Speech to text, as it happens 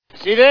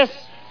See this?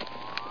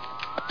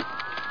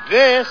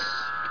 This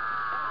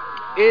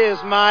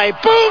is my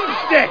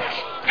boomstick!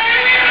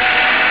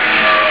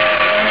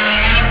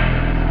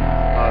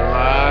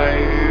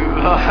 Alive!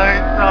 It's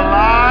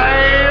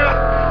alive!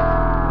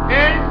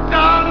 It's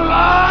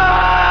alive!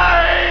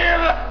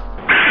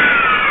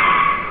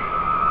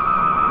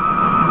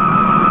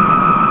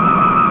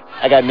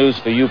 I got news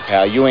for you,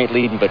 pal. You ain't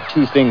leading but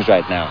two things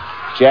right now.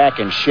 Jack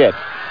and shit.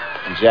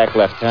 And Jack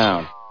left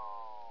town.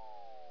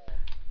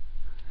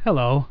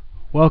 Hello.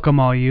 Welcome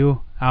all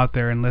you out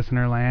there in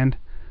listener land.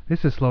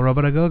 This is Slow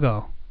Robot A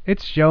Go-Go.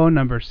 It's show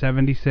number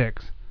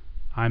 76.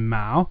 I'm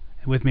Mao,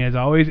 and with me as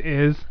always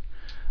is...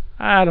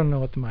 I don't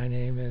know what my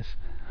name is.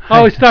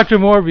 Oh, it's Dr.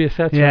 Morbius,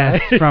 that's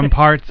right. Yes, from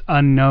Parts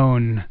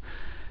Unknown.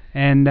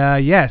 And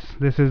yes,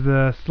 this is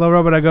the Slow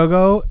Robot A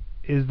Go-Go,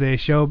 is the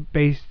show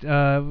based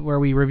where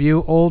we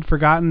review old,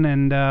 forgotten,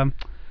 and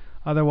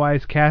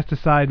otherwise cast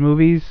aside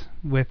movies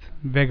with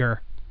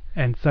vigor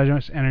and such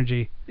much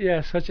energy.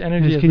 Yeah, such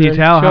energy. Can you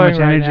tell how much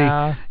energy?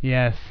 Right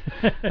yes.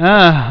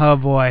 Oh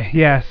boy.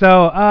 Yeah.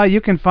 So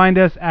you can find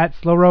us at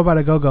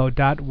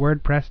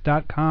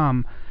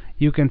slowrobotagogo.wordpress.com.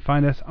 You can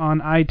find us on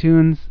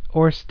iTunes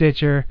or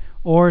Stitcher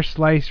or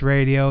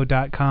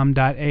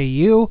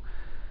sliceradio.com.au.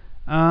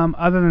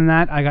 Other than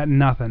that, I got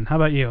nothing. How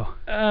about you?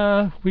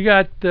 We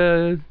got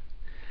You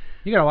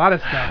got a lot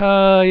of stuff.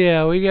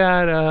 Yeah, we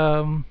got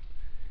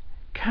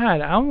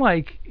God, I'm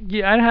like,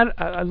 yeah,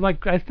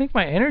 I think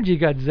my energy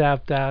got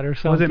zapped out or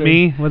something. Was it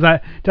me?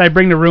 Did I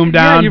bring the room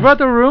down? Yeah, you brought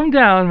the room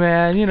down,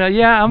 man. You know,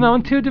 yeah, I'm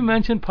on Two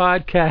Dimension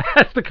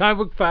Podcast, the comic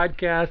book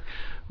podcast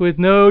with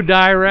no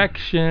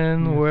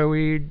direction, where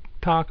we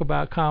talk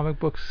about comic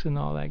books and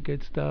all that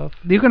good stuff.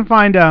 You can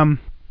find Two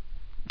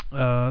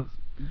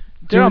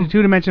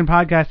Dimension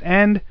Podcast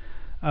and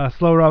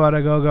Slow Robot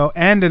A Go-Go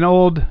and an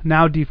old,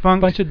 now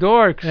defunct... Bunch of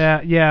dorks.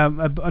 Yeah,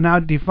 a now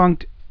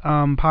defunct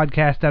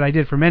podcast that I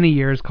did for many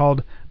years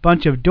called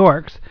Bunch of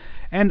Dorks,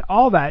 and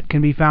all that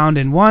can be found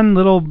in one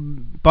little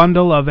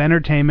bundle of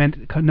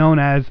entertainment known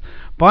as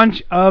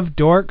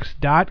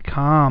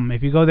bunchofdorks.com.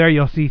 If you go there,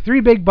 you'll see three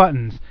big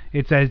buttons.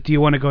 It says, do you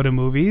want to go to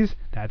movies?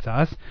 That's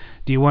us.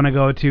 Do you want to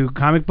go to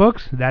comic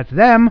books? That's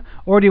them.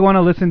 Or do you want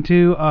to listen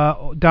to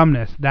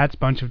dumbness? That's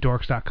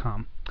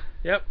bunchofdorks.com.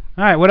 Yep.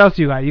 All right, what else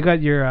you got? You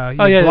got your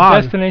blog. The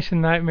Destination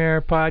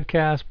Nightmare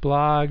podcast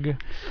blog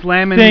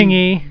slamming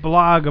thingy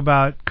blog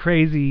about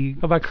crazy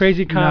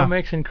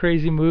comics and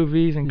crazy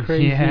movies and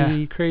crazy.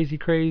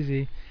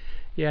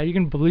 Yeah, you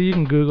can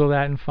Google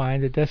that and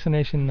find it.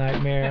 Destination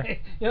Nightmare.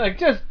 You're like,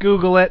 just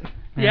Google it.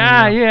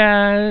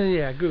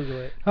 Yeah,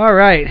 Google it. All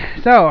right,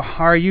 so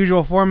our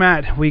usual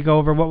format: we go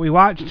over what we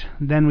watched,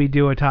 then we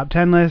do a top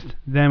 10 list,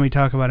 then we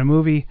talk about a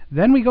movie,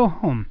 then we go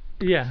home.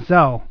 Yeah.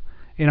 So,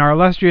 in our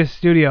illustrious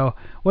studio,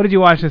 what did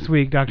you watch this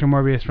week, Dr.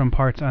 Morbius from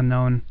Parts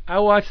Unknown? I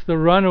watched The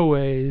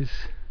Runaways.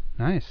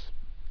 Nice.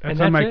 That's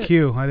on my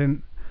queue. I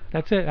didn't...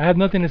 That's it. I have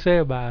nothing to say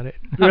about it.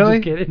 Really?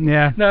 I'm just kidding.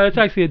 Yeah. No, it's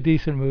actually a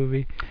decent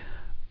movie.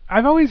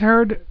 I've always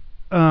heard,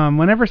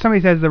 whenever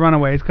somebody says The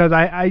Runaways, because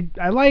I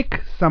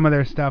like some of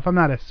their stuff. I'm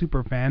not a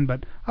super fan,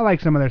 but I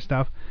like some of their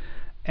stuff.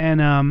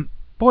 And,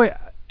 boy,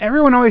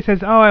 everyone always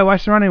says, oh, I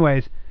watched The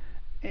Runaways.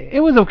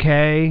 It was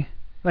okay.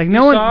 Like you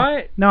saw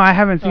it? No, I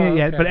haven't seen it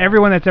yet. Okay. But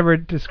everyone that's ever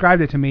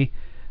described it to me,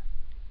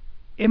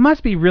 it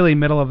must be really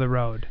middle of the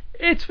road.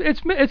 It's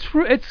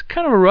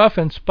kind of rough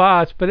in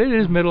spots, but it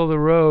is middle of the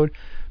road.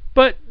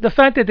 But the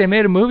fact that they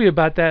made a movie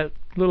about that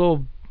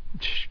little,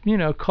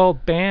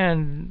 cult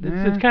band,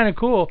 it's kind of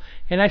cool.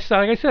 And like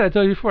I said, I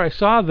told you before, I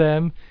saw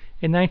them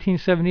in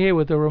 1978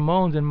 with the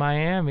Ramones in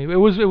Miami. It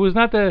was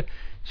not the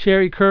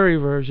Sherry Curry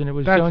version. It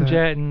was Joan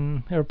Jett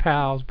and her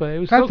pals, but it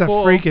was so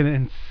cool. That's a freaking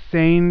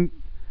insane.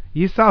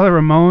 You saw the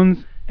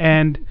Ramones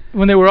and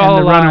when they were all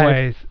the alive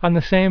Runaways on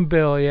the same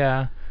bill,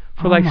 yeah,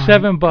 for like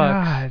 $7.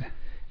 God.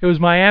 It was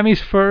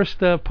Miami's first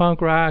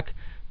punk rock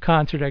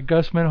concert at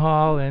Gusman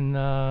Hall in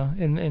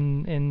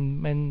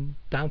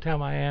downtown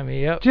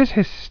Miami. Yep. Just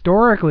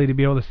historically to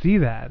be able to see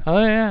that.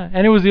 Oh yeah,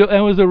 and it was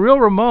the real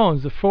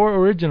Ramones, the four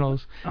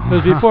originals. It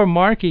was before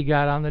Marky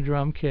got on the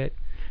drum kit.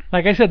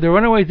 Like I said, the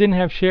Runaways didn't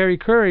have Sherry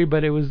Curry,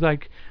 but it was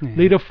like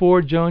Lita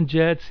Ford, Joan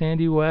Jett,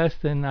 Sandy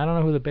West, and I don't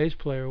know who the bass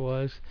player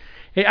was.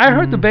 Hey, I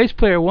heard the bass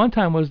player one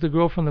time was the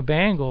girl from the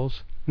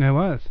Bangles. It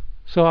was.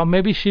 So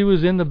maybe she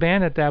was in the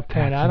band at that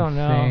point. That's I don't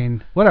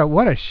insane. know.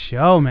 What a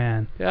show,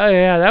 man.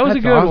 Yeah, that was a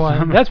good awesome.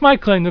 one. That's my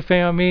claim to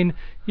fame. I mean,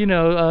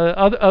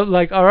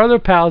 like our other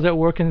pals at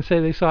work can say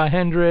they saw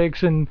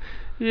Hendrix and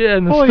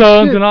the Holy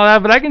Stones shit. and all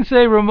that, but I can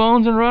say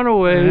Ramones and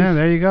Runaways. Yeah,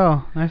 there you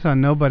go. I saw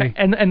nobody.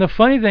 And the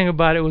funny thing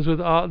about it was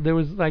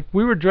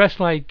we were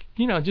dressed like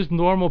just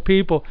normal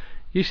people.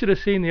 You should have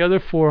seen the other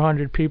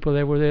 400 people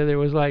that were there. There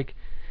was like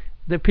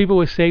the people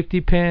with safety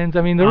pins.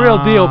 I mean, the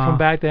real deal from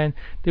back then.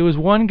 There was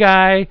one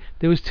guy.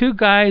 There was two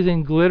guys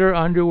in glitter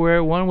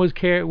underwear. One was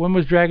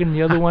dragging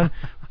the other one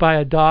by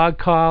a dog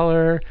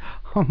collar.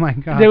 Oh my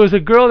God. There was a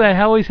girl that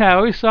I always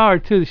saw her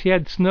too. She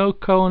had snow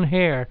cone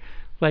hair.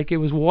 Like it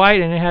was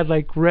white and it had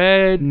like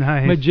red,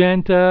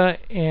 magenta,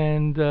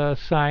 and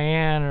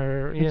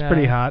cyan. It's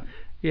pretty hot.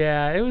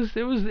 Yeah, it was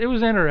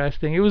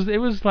interesting. It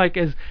was like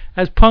as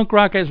punk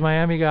rock as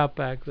Miami got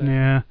back then.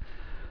 Yeah,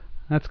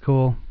 that's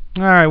cool.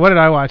 All right, what did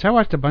I watch? I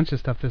watched a bunch of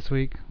stuff this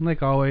week,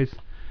 like always.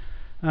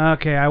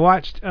 Okay, I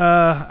watched.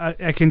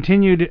 I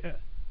continued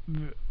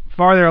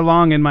farther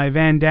along in my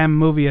Van Damme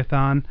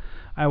movie-a-thon.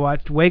 I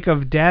watched Wake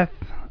of Death.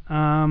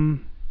 That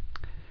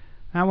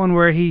one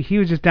where he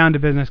was just down to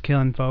business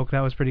killing folk. That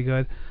was pretty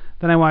good.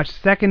 Then I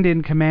watched Second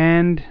in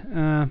Command.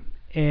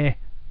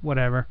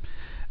 Whatever.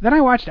 Then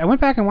I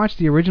went back and watched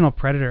the original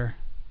Predator.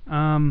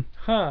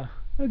 A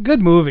good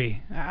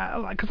movie.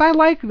 Because I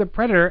like the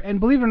Predator, and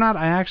believe it or not,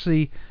 I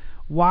actually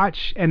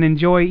watch and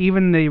enjoy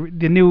even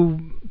the new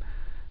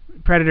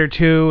Predator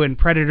 2 and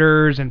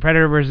Predators and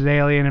Predator vs.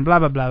 Alien and blah,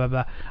 blah, blah, blah,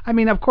 blah. I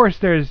mean, of course,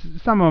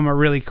 some of them are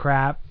really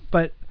crap,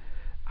 but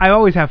I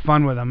always have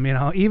fun with them, you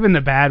know. Even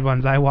the bad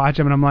ones, I watch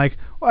them and I'm like,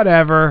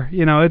 whatever,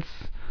 you know,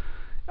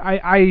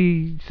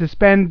 I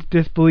suspend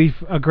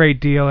disbelief a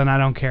great deal, and I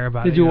don't care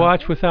about it. Did you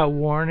watch Without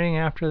Warning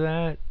after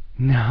that?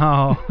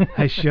 No,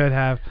 I should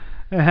have.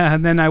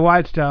 And then I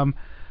watched. I'm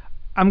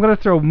gonna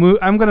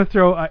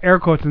throw air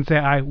quotes and say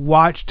I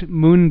watched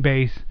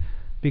Moonbase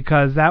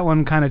because that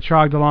one kind of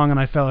trogged along and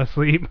I fell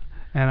asleep.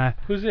 And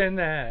Who's in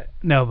that?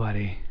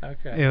 Nobody.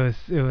 Okay. It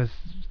was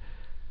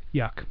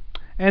yuck.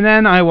 And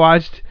then I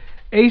watched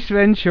Ace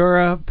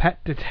Ventura: Pet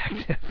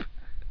Detective.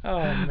 Oh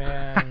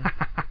man.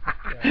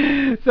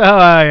 So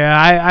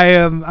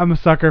I'm a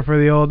sucker for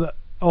the old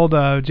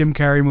Jim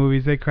Carrey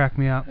movies. They crack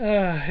me up.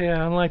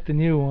 Yeah, unlike the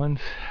new ones.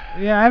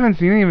 Yeah, I haven't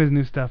seen any of his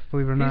new stuff,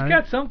 believe it or not. He's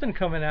got something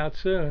coming out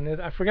soon.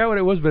 I forgot what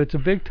it was, but it's a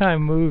big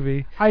time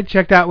movie. I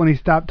checked out when he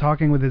stopped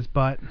talking with his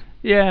butt.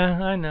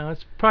 Yeah, I know.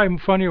 It's probably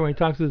funnier when he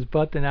talks with his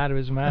butt than out of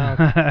his mouth.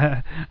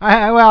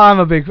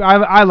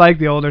 I like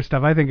the older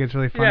stuff. I think it's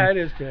really fun. Yeah, it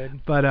is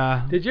good.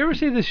 But did you ever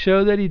see the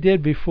show that he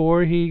did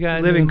before he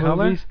got Living into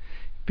Color? movies?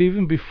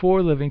 Even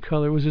before Living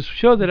Color, it was a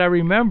show that I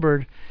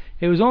remembered.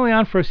 It was only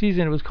on for a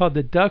season. It was called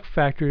The Duck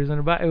Factory,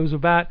 and it was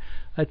about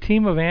a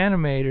team of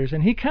animators,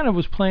 and he kind of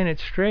was playing it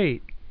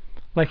straight.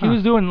 Like he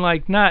was doing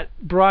like not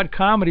broad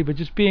comedy, but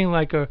just being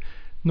like a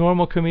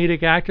normal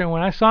comedic actor. And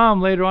when I saw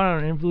him later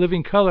on in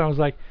Living Color, I was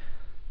like,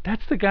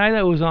 that's the guy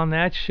that was on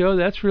that show.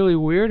 That's really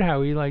weird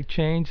how he like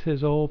changed his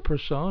whole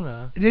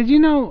persona. Did you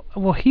know?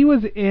 Well, he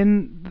was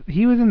in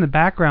the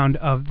background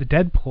of the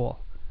Deadpool.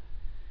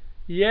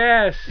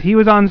 Yes. He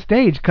was on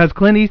stage because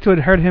Clint Eastwood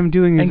heard him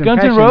doing his impression.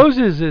 And Guns N'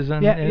 Roses is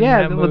in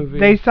that movie.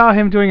 They saw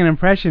him doing an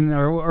impression,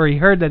 or he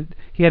heard that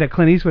he had a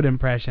Clint Eastwood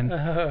impression.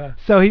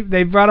 So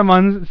they brought him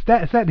on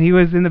set, and he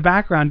was in the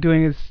background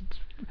doing his.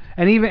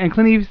 And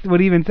Clint Eastwood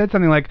even said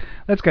something like,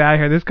 "Let's get out of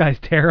here. This guy's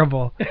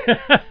terrible."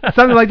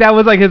 Something like that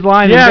was like his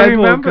line. Yeah, in Deadpool,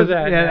 I remember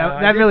that. Yeah,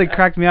 that really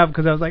cracked me up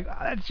because I was like, oh,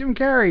 "That's Jim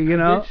Carrey," you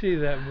know. I did see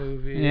that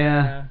movie.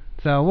 Yeah.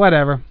 So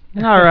whatever.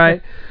 All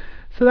right.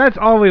 So that's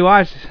all we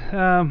watched.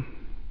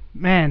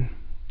 Man,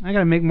 I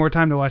gotta make more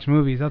time to watch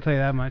movies. I'll tell you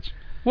that much.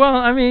 Well,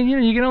 I mean,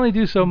 you can only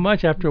do so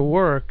much after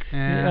work.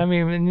 Yeah. I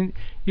mean,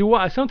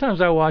 sometimes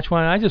I watch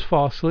one and I just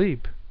fall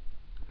asleep.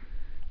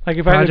 Like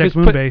if Project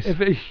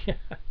Moonbase.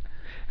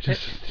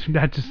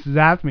 That just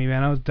zapped me,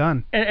 man. I was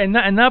done. And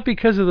not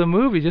because of the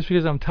movie, just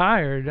because I'm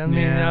tired. I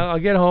mean, I'll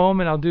get home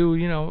and I'll do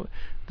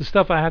the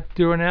stuff I have to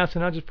do right now,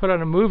 and I'll just put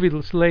on a movie,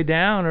 let's lay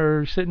down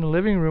or sit in the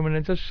living room, and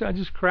I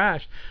just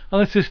crash.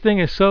 Unless this thing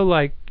is so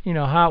like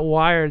hot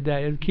wired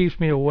that it keeps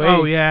me awake.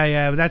 Oh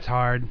yeah, but that's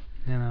hard.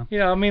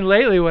 I mean,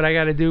 lately what I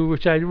got to do,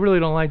 which I really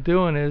don't like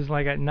doing, is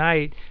like at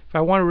night, if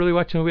I want to really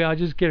watch a movie, I'll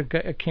just get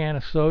a can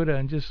of soda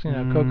and just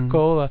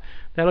Coca-Cola.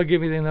 That'll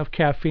give me enough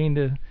caffeine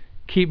to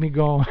keep me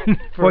going.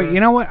 Boy, you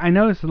know what? I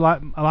notice a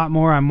lot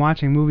more. I'm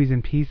watching movies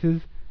in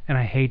pieces, and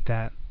I hate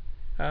that.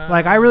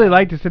 Like I really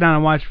like to sit down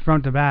and watch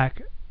front to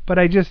back, but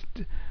I just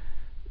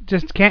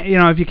can't.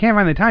 If you can't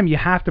find the time, you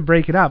have to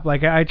break it up.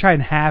 Like I try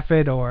and half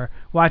it or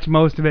watch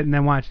most of it and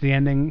then watch the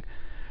ending.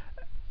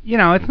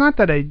 It's not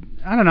that I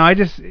don't know. I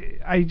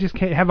just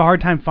can't have a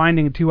hard time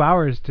finding 2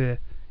 hours to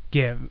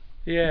give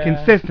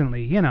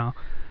consistently.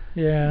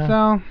 Yeah.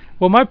 So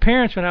well, my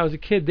parents when I was a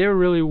kid, they were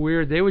really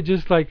weird. They would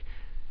just like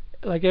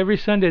every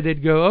Sunday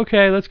they'd go,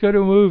 okay, let's go to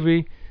a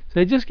movie. So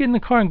they just get in the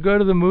car and go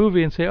to the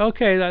movie and say,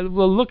 okay,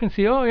 we'll look and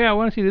see, oh yeah, I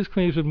want to see this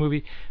Clint Eastwood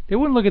movie. They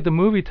wouldn't look at the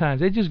movie times.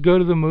 They'd just go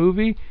to the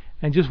movie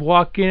and just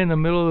walk in the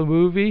middle of the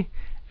movie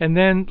and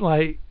then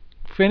like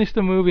finish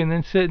the movie and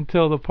then sit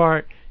until the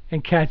part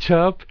and catch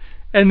up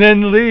and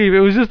then leave. It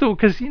was just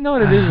because you know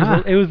what it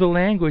is? It was the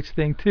language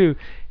thing too.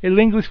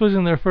 English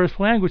wasn't their first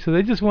language, so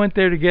they just went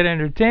there to get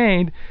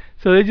entertained.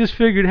 So they just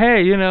figured,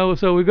 hey,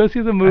 so we go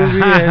see the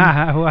movie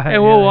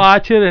and we'll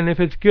watch it, and if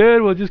it's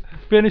good, we'll just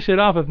finish it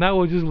off. If not,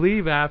 we'll just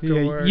leave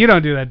afterwards. You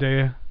don't do that, do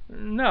you?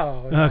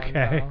 No.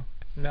 Okay.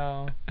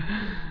 No.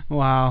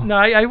 Wow. No,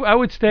 I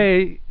would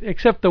stay,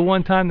 except the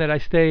one time that I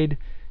stayed.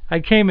 I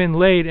came in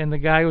late, and the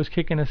guy was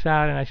kicking us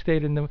out, and I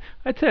stayed in the...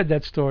 I said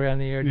that story on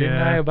the air, didn't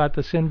I, about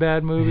the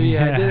Sinbad movie?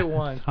 Yeah, I did it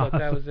once, but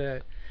that was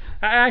it.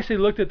 I actually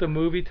looked at the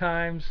movie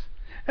times.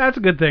 That's a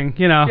good thing,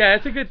 you know. Yeah,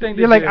 it's a good thing to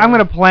You're like, do. I'm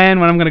going to plan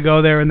when I'm going to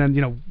go there and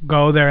then,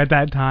 go there at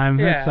that time.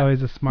 Yeah. That's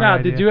always a smart Now,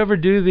 idea. did you ever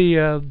do the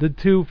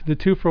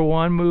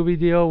 2-for-1 movie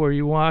deal where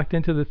you walked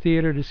into the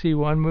theater to see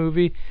one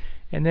movie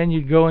and then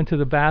you'd go into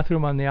the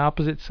bathroom on the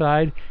opposite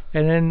side,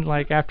 and then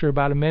like after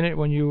about a minute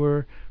when you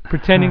were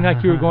pretending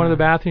like you were going to the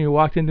bathroom, you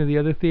walked into the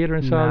other theater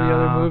and saw the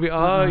other movie?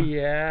 Oh,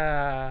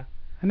 yeah.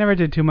 I never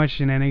did too much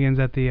shenanigans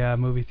at the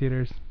movie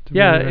theaters.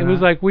 Yeah, it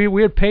was like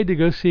we had paid to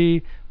go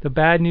see The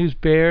Bad News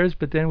Bears,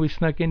 but then we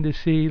snuck in to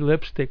see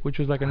Lipstick, which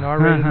was like an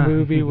R-rated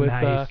movie with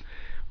Nice.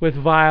 With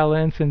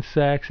violence and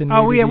sex and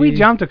Oh, yeah, we nudity.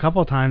 jumped a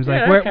couple times, Yeah,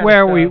 like that kinda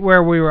where we stuff.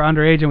 were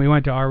underage and we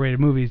went to R-rated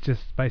movies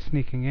just by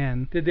sneaking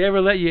in. Did they ever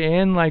let you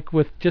in like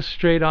with just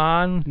straight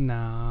on?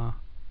 No.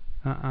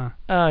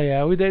 Oh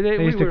yeah, They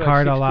we used were to like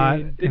card 16. a lot.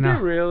 Did they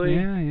really?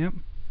 Yeah, yep.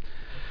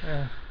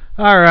 Yeah.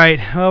 All right.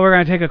 Well, we're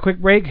going to take a quick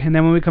break, and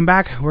then when we come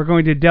back, we're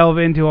going to delve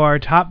into our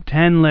top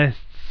 10 lists.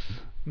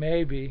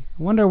 Maybe.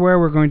 I wonder where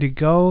we're going to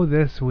go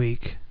this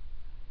week.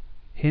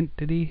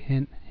 Hint-diddy,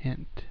 hint,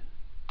 hint.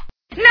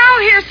 Now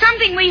here's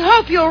something we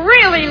hope you'll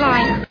really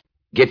like.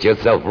 Get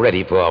yourself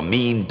ready for a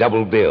mean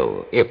double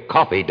bill. If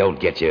coffee don't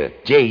get you,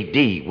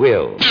 JD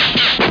will.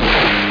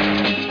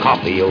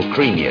 Coffee'll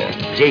cream you,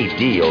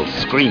 JD'll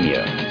scream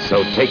you.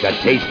 So take a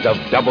taste of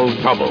double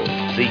trouble.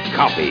 See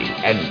Coffee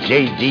and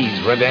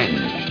JD's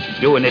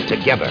Revenge. Doing it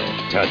together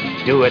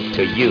to do it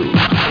to you.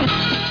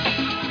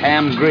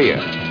 Pam Grier,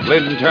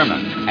 Lynn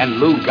Turman, and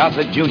Lou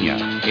Gossett Jr.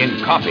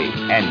 in Coffee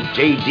and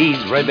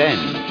JD's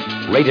Revenge.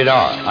 Rated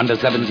R, under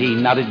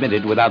 17, not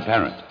admitted without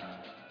parent.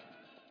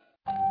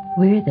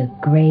 We're the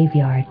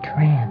graveyard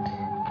tramps.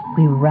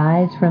 We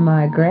rise from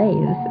our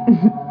graves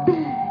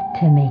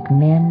to make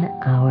men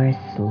our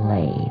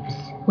slaves.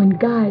 When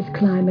guys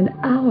climb in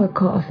our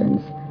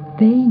coffins,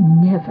 they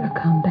never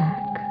come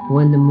back.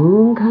 When the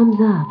moon comes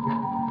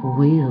up,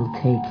 we'll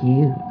take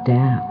you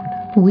down.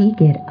 We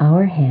get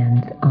our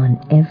hands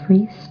on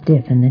every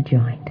stiff in the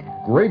joint.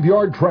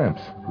 Graveyard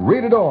Tramps.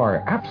 Rated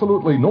R.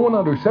 Absolutely no one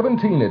under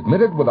 17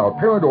 admitted without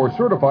parent or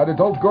certified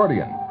adult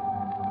guardian.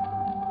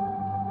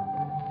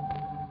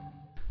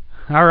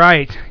 All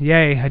right.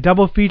 Yay. A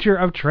double feature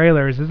of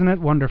trailers. Isn't it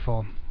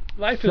wonderful?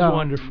 Life is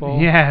wonderful.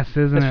 Yes,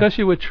 isn't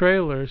Especially with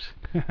trailers.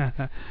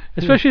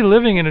 Especially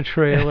living in a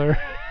trailer.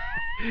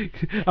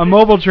 A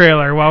mobile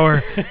trailer while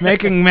we're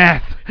making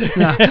meth.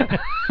 No.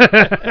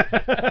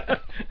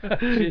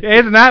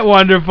 Isn't that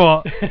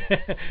wonderful?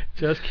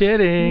 Just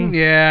kidding.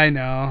 Yeah, I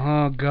know.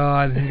 Oh,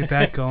 God. Get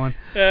that going.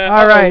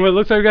 All right. Well, it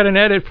looks like we got an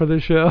edit for the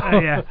show.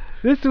 Yeah.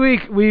 This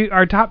week, we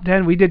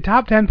did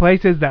top 10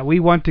 places that we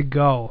want to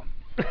go.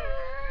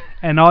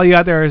 And all you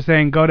out there are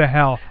saying, go to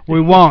hell.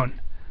 We won't.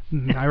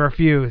 I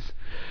refuse.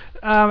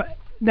 Now,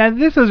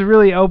 this is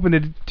really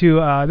open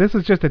to this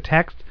is just a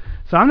text.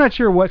 So I'm not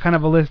sure what kind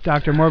of a list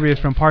Dr. Morbius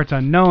from Parts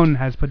Unknown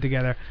has put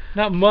together.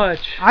 Not much.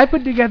 I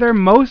put together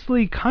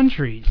mostly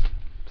countries.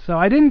 So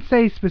I didn't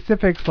say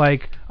specifics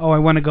like, oh, I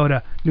want to go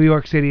to New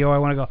York City, or I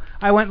want to go.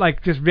 I went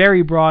like just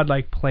very broad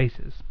like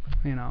places,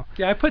 Yeah,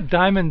 I put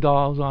Diamond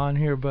Dolls on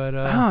here, but...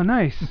 Oh,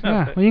 nice.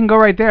 Yeah. Well, you can go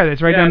right there.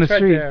 That's right down the it's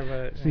street. Right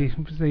there,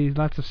 but, See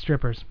lots of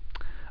strippers.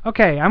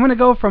 Okay, I'm going to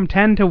go from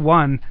 10 to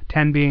 1,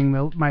 10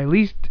 being my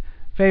least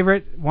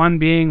favorite, 1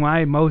 being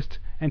my most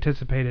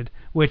anticipated,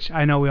 which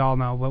I know we all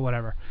know, but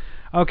whatever.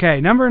 Okay,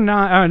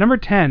 number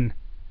 10,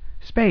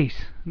 space.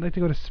 I'd like to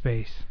go to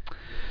space.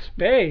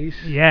 Space?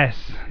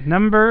 Yes.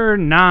 Number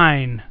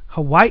 9,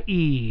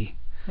 Hawaii.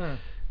 Huh.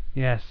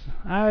 Yes.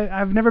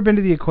 I've never been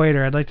to the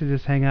equator. I'd like to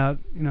just hang out,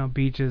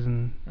 beaches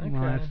and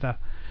all that stuff.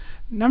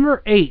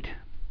 Number 8,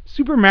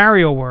 Super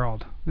Mario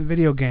World, the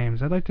video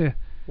games. I'd like to...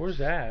 Where's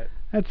that?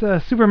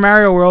 That's Super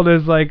Mario World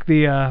is like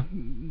the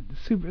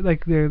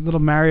the little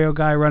Mario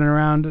guy running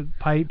around with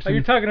pipes. Oh,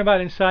 you're talking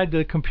about inside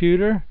the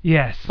computer?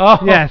 Yes. Oh,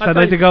 yes. I'd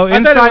like to go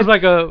inside. I thought it was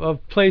like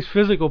a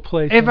physical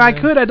place. If I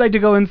could, I'd like to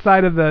go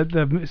inside of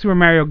the Super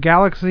Mario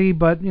Galaxy,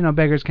 but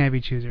beggars can't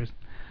be choosers.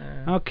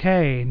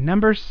 Okay,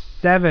 number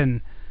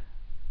 7,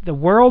 the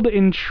world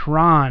in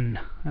Tron.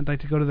 I'd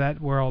like to go to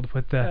that world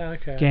with the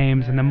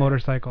games and the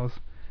motorcycles.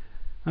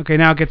 Okay,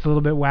 now it gets a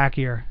little bit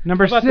wackier.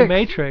 Number 6. How about the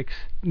Matrix?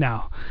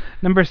 No.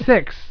 Number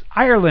 6,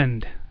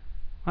 Ireland.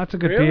 Lots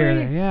of good beer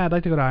Really? there. Yeah, I'd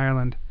like to go to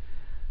Ireland.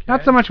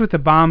 Not so much with the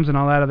bombs and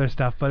all that other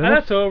stuff, but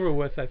That's over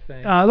with, I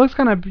think. it looks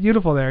kind of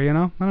beautiful there, I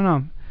don't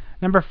know.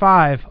 Number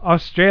 5,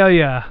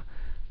 Australia.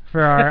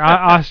 For our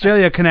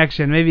Australia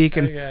connection. Maybe he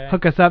can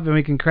hook us up and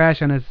we can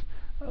crash on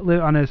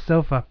his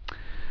sofa.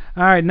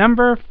 All right,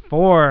 number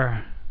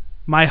 4,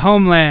 my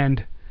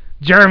homeland,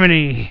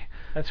 Germany.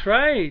 That's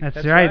right.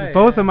 That's right.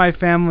 Both of my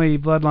family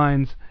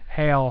bloodlines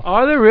hail.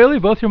 Are they really?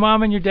 Both your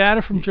mom and your dad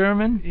are from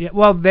German? Yeah,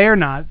 well, they're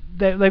not.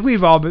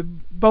 We've all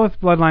been, both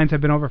bloodlines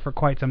have been over for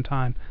quite some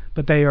time,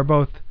 but they are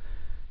both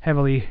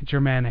heavily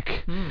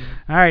Germanic.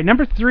 All right,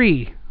 number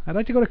 3, I'd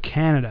like to go to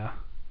Canada.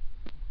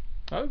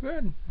 Oh,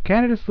 good.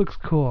 Canada looks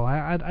cool.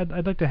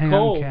 I'd like to hang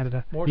out in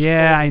Canada.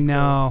 Yeah, I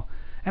know.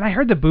 And I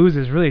heard the booze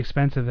is really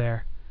expensive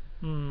there.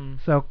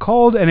 So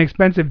cold and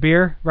expensive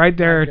beer right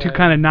there are two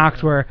kind of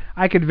knocks where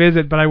I could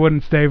visit, but I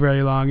wouldn't stay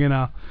very long,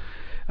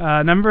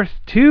 Number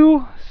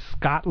 2,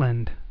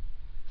 Scotland.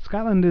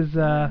 Scotland is,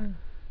 I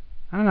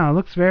don't know, it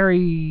looks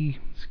very...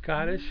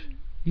 Scottish?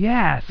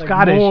 Yeah, like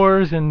Scottish.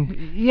 Moors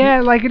and...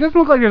 Yeah, like, it doesn't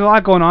look like there's a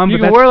lot going on. You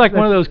but can wear like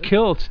one of those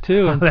kilts,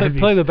 too, and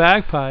play the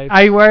bagpipes.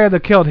 I wear the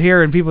kilt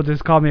here, and people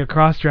just call me a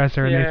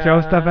cross-dresser, and they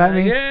throw stuff at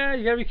me. Yeah,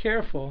 you gotta be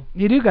careful.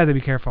 You do gotta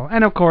be careful.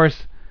 And, of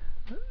course,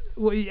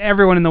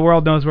 everyone in the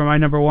world knows where my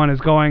number 1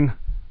 is going.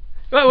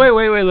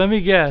 Wait, let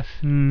me guess.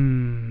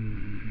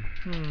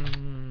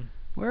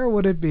 Where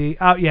would it be?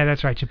 Oh, yeah,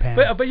 that's right, Japan.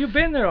 But you've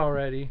been there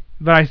already.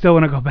 But I still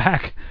want to go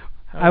back.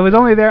 Okay. I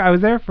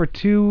was there for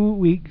 2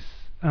 weeks,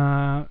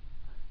 for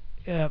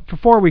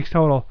 4 weeks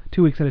total,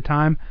 2 weeks at a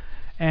time,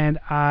 and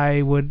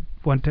I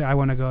want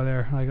to go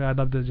there. Like, I'd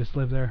love to just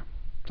live there.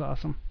 It's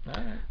awesome.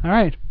 All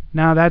right.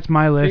 Now that's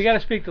my list. So you got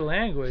to speak the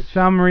language.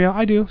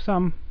 I do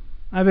some.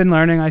 I've been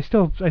learning. I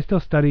still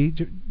study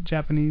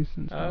Japanese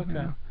and stuff. Okay.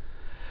 You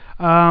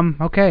know.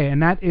 Okay,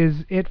 and that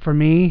is it for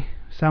me.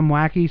 Some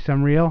wacky,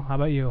 some real. How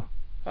about you?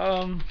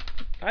 I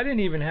didn't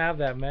even have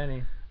that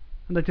many.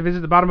 I'd like to visit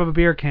the bottom of a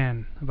beer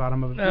can. The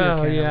bottom of a beer can.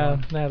 Oh yeah,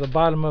 the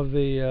bottom of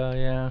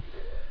the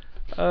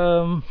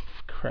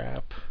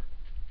crap.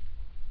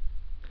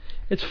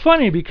 It's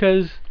funny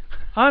because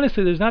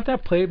honestly, there's not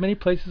that many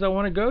places I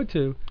want to go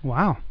to.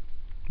 Wow,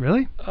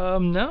 really?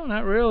 No,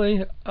 not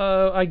really.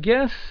 I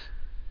guess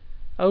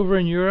over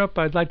in Europe,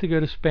 I'd like to go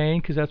to Spain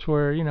because that's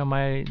where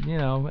my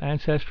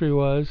ancestry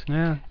was.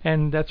 Yeah.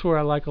 And that's where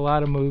I like a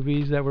lot of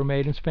movies that were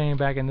made in Spain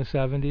back in the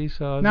 70s.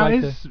 So now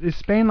is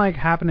Spain like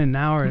happening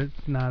now, or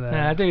it's not?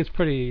 Nah, I think it's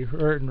pretty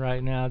hurting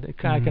right now,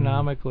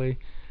 economically.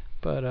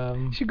 But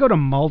you should go to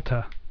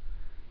Malta.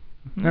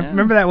 Yeah.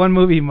 Remember that one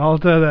movie,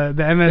 Malta?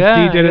 The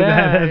MST did it.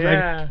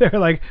 Like, they're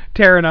like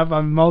tearing up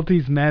on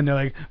Maltese men. They're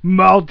like,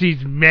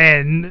 Maltese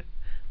men.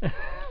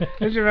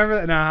 Did you remember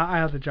that? No, I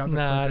have to jump.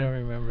 No, I don't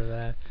remember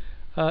that.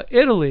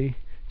 Italy,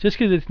 just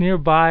because it's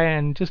nearby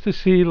and just to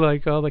see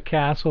like all the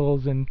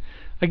castles and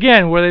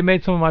again where they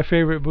made some of my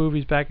favorite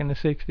movies back in the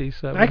 60s.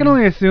 So I can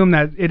only assume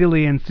that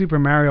Italy and Super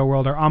Mario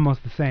World are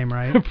almost the same,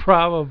 right?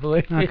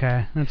 Probably.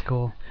 Okay, that's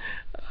cool.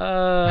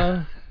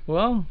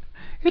 Well,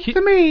 it's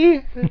to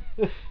me.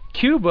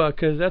 Cuba,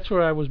 because that's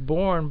where I was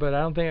born, but I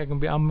don't think I'm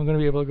going to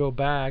be able to go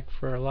back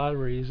for a lot of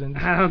reasons.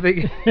 I don't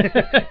think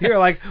you're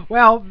like,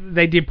 well,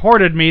 they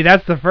deported me.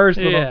 That's the first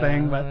little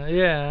thing, but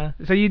yeah.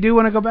 So you do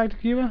want to go back to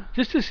Cuba?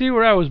 Just to see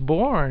where I was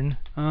born.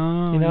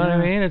 Oh, you know what I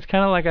mean? It's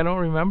kind of like I don't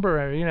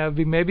remember.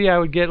 Maybe I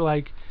would get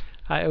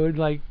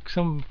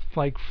some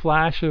like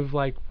flash of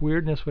like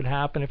weirdness would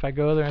happen if I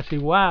go there and see,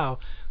 wow,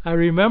 I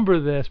remember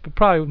this, but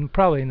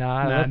probably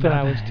not. That's when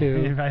I was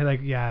 2. I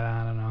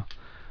don't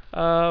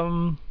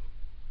know.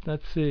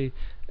 Let's see.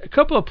 A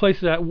couple of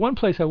places. One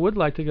place I would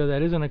like to go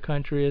that isn't a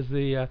country is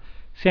the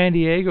San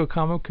Diego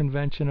Comic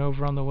Convention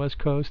over on the West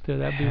Coast.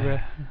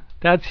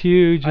 That's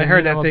huge. I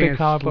heard that I'm thing a big is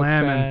comic book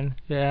slamming.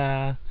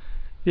 fan.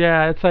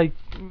 Yeah. It's like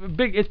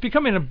big. It's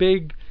becoming a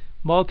big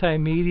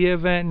multimedia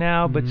event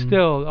now, but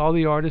still, all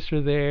the artists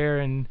are there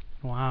and.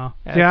 Wow.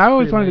 Yeah, I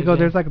always wanted to go.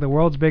 There's like the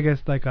world's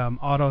biggest like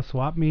auto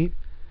swap meet.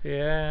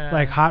 Yeah.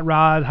 Like hot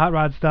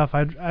rod stuff.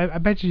 I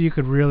bet you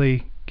could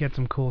really get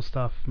some cool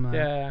stuff from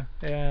that.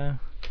 Yeah.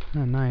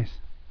 Oh, nice.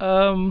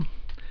 A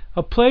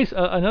place,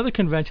 another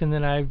convention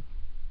that I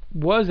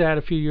was at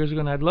a few years ago,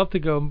 and I'd love to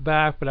go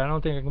back, but I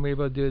don't think I'm going to be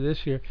able to do it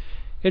this year.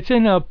 It's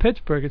in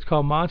Pittsburgh. It's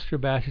called Monster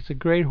Bash. It's a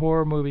great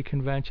horror movie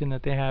convention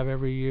that they have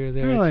every year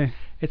there. Really?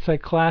 It's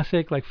like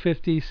classic, like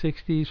 50s,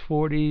 60s,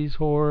 40s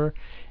horror,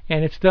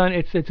 and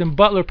it's in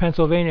Butler,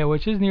 Pennsylvania,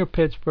 which is near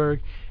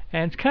Pittsburgh,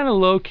 and it's kind of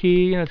low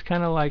key. It's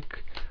kind of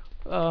like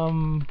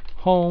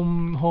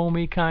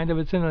homey kind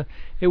of.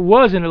 It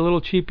was in a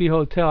little cheapy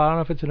hotel. I don't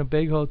know if it's in a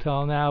big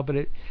hotel now,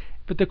 but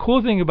the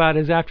cool thing about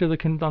it is on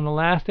the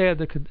last day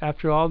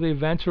after all the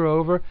events are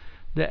over,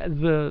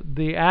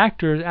 the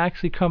actors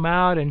actually come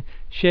out and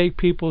shake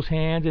people's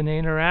hands and they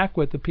interact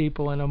with the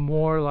people in a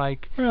more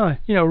like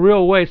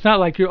real way. It's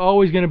not like you're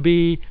always going to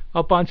be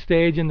up on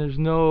stage and there's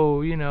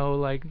no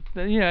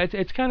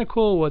it's kind of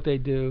cool what they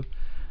do.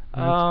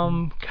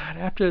 God,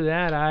 after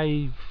that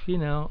I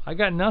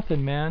got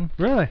nothing, man.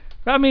 Really?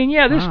 I mean,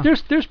 yeah,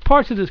 there's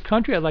parts of this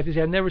country I'd like to see.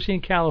 I've never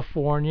seen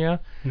California.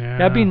 Yeah.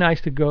 That'd be nice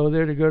to go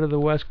there, to go to the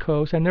West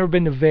Coast. I've never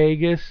been to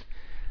Vegas.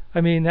 I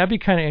mean, that'd be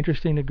kind of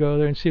interesting to go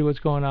there and see what's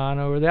going on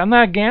over there. I'm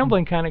not a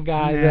gambling kind of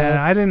guy. Yeah,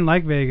 I didn't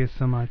like Vegas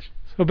so much.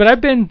 So, but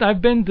I've been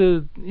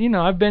to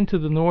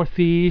the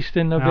Northeast,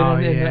 and I've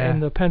been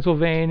in the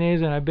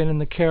Pennsylvanias, and I've been in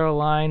the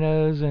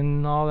Carolinas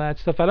and all that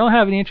stuff. I don't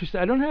have any interest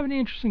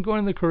in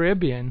going to the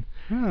Caribbean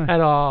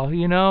at all.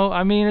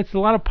 I mean, it's a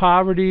lot of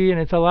poverty and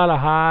it's a lot of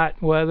hot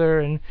weather,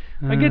 and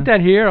I get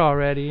that here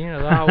already.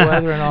 The hot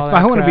weather and all that.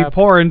 If I want to be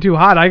poor and too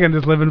hot, I can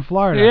just live in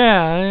Florida.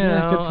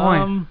 Yeah, good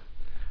point.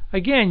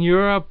 Again,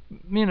 Europe,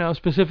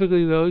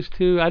 specifically those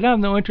two. I don't have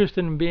no interest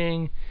in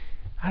being.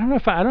 I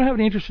don't have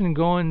any interest in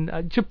going.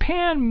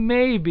 Japan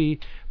maybe,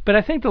 but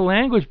I think the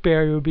language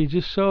barrier would be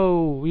just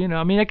so.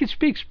 I mean, I could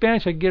speak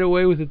Spanish. I could get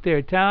away with it there.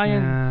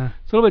 Italian,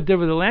 it's a little bit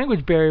different. The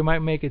language barrier might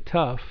make it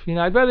tough.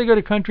 I'd rather go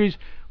to countries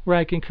where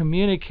I can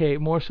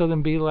communicate more so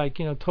than be like,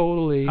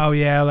 totally. Oh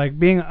yeah, like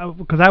being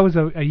because I was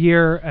a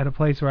year at a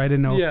place where I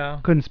didn't know,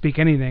 couldn't speak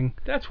anything.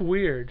 That's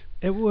weird.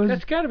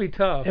 That's got to be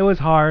tough. It was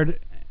hard,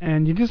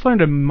 and you just learn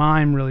to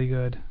mime really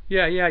good.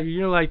 Yeah,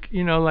 you're like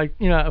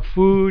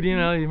food,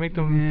 you make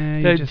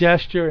them the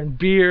gesture, and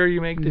beer,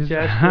 you make the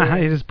gesture.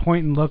 You just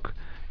point and look.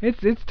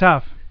 It's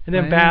tough. And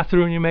then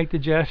bathroom, you make the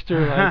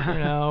gesture,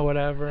 like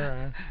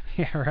whatever.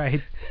 Yeah,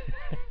 right.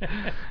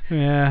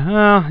 Yeah,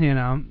 well,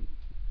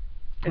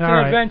 It's an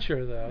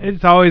adventure, though.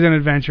 It's always an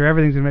adventure.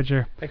 Everything's an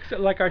adventure.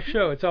 Except like our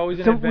show, it's always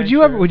an adventure.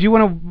 adventure. Would you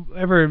want to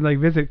ever like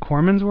visit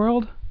Corman's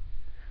World?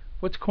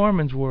 What's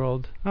Corman's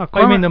World? Oh,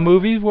 you mean the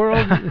movies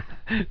world?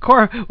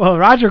 Well,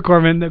 Roger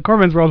Corman.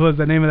 Corman's World was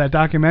the name of that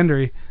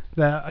documentary.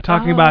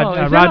 Talking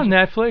about is that on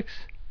Netflix?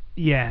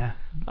 Yeah.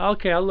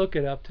 Okay, I'll look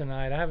it up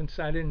tonight. I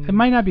didn't. It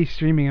might not be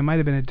streaming. It might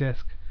have been a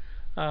disc.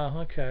 Oh,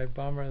 okay,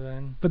 bummer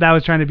then. But that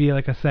was trying to be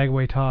like a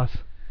segue toss.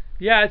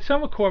 Yeah, it's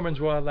some of Corman's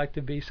World I'd like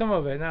to be. Some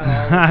of it, not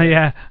all of it.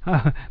 Yeah,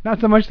 not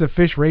so much the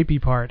fish rapey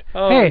part.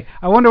 Oh. Hey,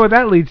 I wonder what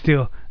that leads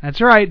to.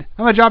 That's right. I'm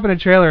going to drop in a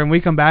trailer and we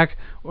come back.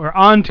 We're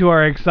on to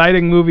our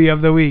exciting movie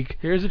of the week.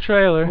 Here's a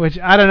trailer. Which,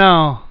 I don't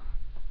know.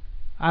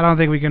 I don't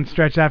think we can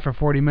stretch that for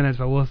 40 minutes,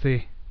 but we'll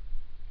see.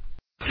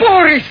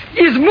 Boris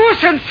is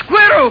moose and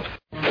squirrel!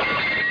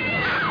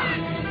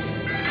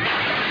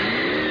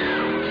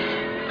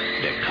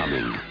 They're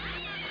coming.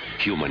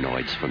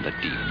 Humanoids from the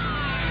deep.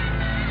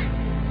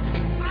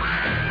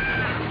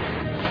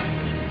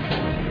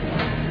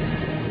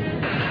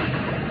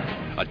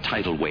 A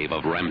tidal wave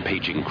of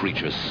rampaging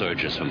creatures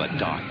surges from the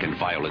dark and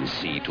violent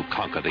sea to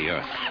conquer the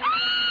earth.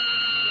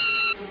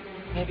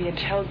 Maybe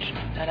intelligent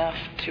enough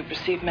to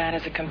perceive man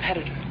as a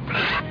competitor.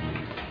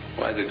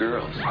 Why the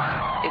girls?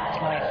 It's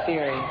my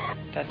theory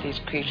that these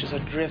creatures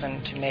are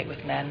driven to mate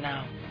with man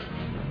now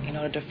in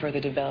order to further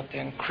develop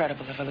their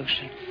incredible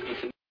evolution.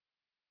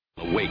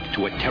 Awake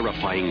to a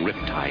terrifying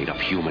riptide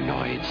of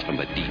humanoids from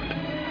the deep.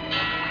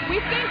 We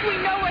think we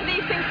know where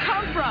these things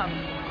come from,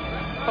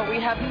 but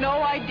we have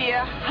no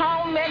idea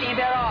how many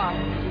there are.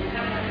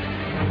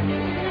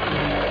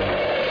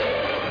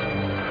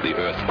 The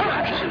earth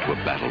plunges into a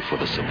battle for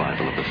the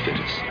survival of the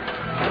fittest,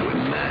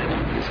 when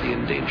man is the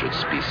endangered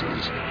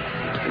species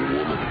and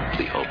woman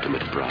the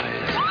ultimate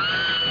prize.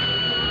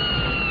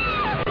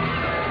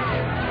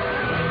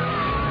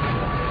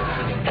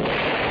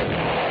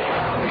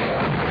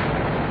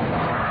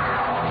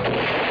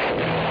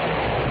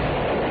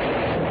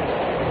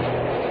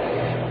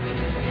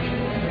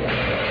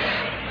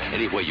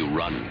 Anywhere you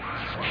run,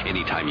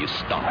 anytime you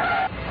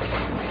stop,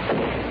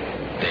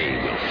 they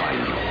will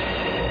find you.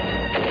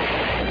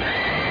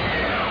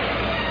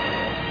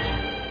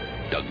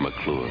 Doug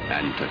McClure,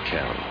 Ann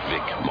Turkel,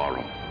 Vic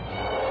Morrow.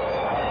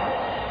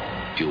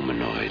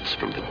 Humanoids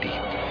from the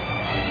deep.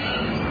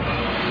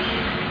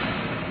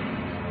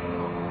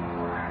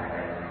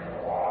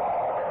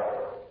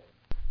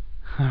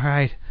 All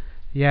right.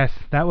 Yes,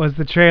 that was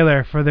the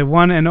trailer for the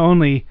one and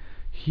only,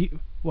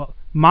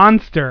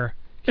 monster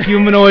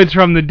Humanoids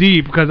from the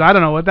Deep. Because I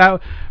don't know what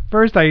that.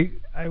 First,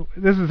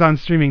 this is on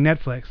streaming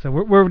Netflix, so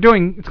we're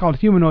doing. It's called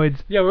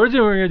Humanoids. Yeah, we're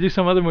going to do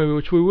some other movie,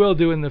 which we will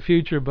do in the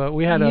future, but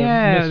we had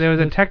there was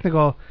a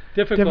technical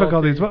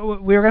difficulties.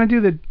 We were going to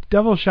do the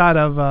double shot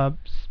of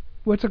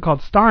what's it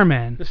called,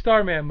 Starman. The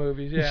Starman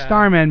movies, yeah. The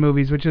Starman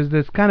movies, which is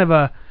this kind of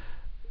a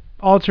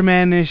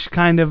Ultraman-ish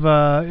kind of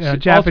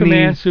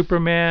Japanese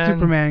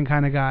Superman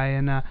kind of guy,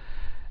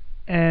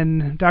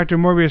 and Dr.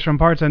 Morbius from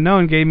Parts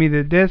Unknown gave me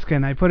the disc,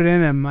 and I put it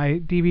in, and my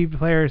DVD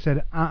player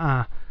said,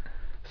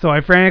 So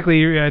I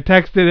frantically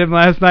texted him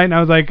last night, and I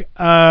was like,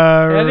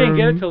 I didn't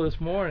get it till this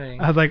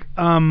morning. I was like,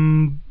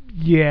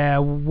 yeah,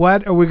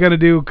 what are we going to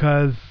do,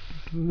 because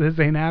this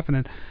ain't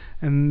happening.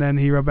 And then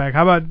he wrote back,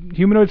 how about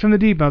Humanoids from the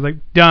Deep? And I was like,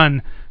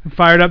 done.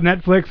 Fired up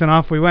Netflix, and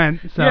off we went.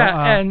 So,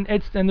 yeah, and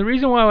the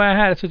reason why I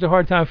had such a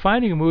hard time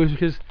finding a movie is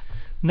because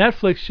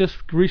Netflix just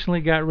recently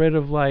got rid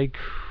of,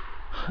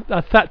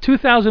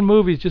 2,000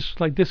 movies just,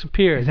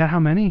 disappeared. Is that how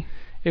many?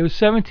 It was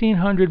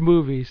 1,700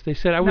 movies. They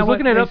said, I was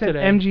looking it up today.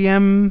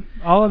 MGM,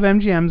 all of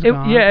MGM's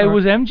gone. Yeah, it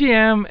was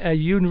MGM,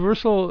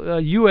 Universal,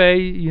 UA,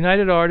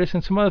 United Artists,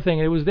 and some other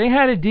thing. They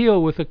had a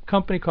deal with a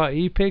company called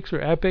Epix or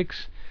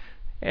Epix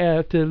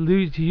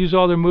to use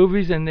all their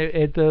movies, and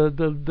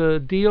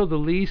the deal, the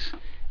lease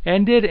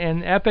ended,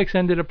 and Epix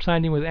ended up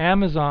signing with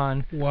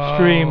Amazon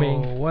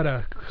streaming. What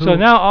a kook. So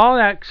now all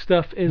that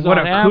stuff is on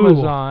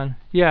Amazon.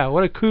 Yeah,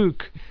 what a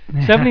kook.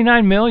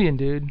 79 million,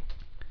 dude.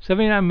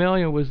 79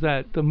 million was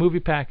the movie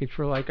package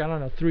for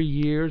 3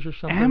 years or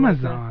something.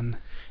 Amazon.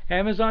 Like that.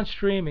 Amazon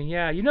streaming,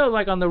 yeah.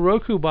 On the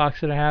Roku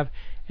box that I have,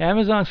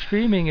 Amazon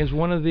streaming is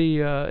one of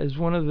the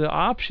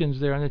options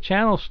there on the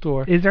channel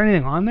store. Is there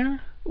anything on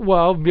there?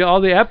 Well,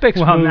 all the Epix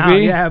movie. Now,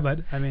 yeah,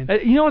 but I mean,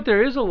 you know what?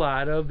 There's a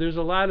lot of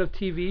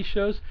TV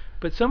shows,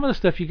 but some of the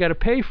stuff you got to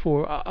pay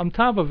for on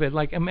top of it.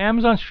 Like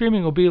Amazon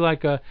streaming will be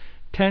like a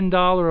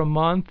 $10 a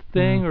month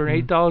thing or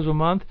 $8 a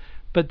month.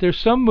 But there's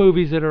some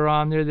movies that are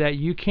on there that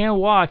you can't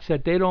watch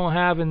that they don't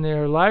have in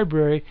their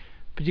library,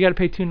 but you got to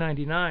pay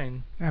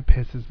 $2.99. That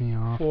pisses me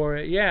off. For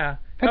it, yeah.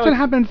 That's what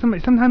happens.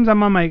 Sometimes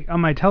I'm on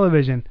my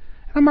television,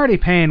 and I'm already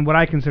paying what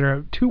I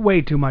consider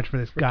way too much for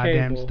this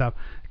goddamn stuff,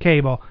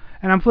 cable.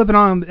 And I'm flipping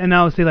on, and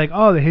I'll see like,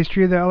 oh, the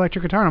history of the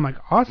electric guitar. And I'm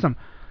like, awesome.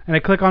 And I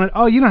click on it.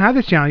 Oh, you don't have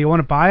this channel. You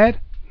want to buy it?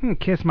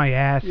 Kiss my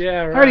ass.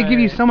 Yeah, right. I already give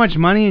you so much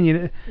money,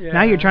 and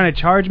now you're trying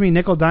to charge me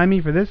nickel-dime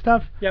me for this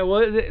stuff? Yeah,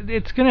 well,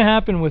 it's going to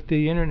happen with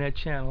the internet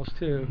channels,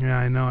 too. Yeah,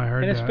 I know. I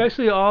heard that. And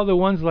especially all the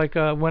ones like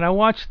when I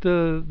watched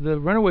the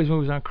Runaways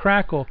movies on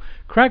Crackle.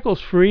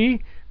 Crackle's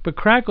free, but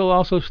Crackle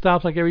also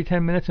stops like every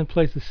 10 minutes and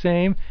plays the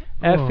same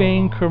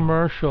effing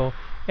commercial.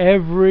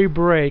 Every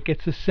break,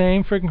 it's the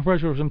same freaking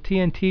commercial from some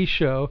TNT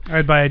show.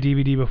 I'd buy a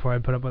DVD before I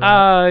put up with it.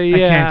 Yeah. I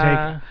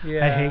can't take.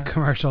 Yeah. I hate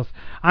commercials.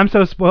 I'm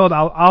so spoiled.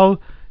 I'll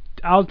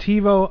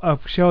TiVo a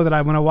show that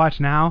I want to watch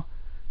now,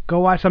 go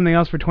watch something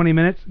else for 20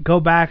 minutes,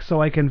 go back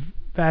so I can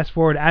fast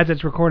forward. As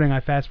it's recording, I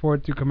fast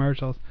forward through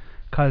commercials,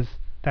 because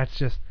that's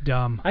just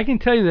dumb. I can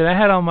tell you that I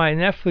had on my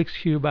Netflix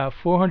queue about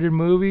 400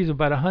 movies,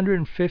 about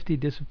 150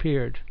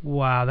 disappeared.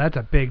 Wow, that's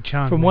a big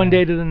chunk. From one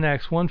day to the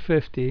next,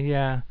 150,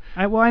 yeah.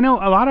 I know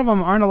a lot of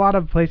them aren't a lot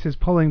of places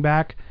pulling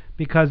back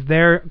because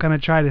they're going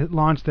to try to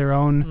launch their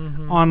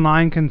own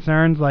online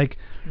concerns, like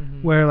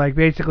where like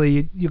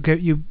basically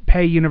you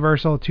pay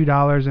Universal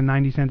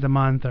 $2.90 a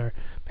month, or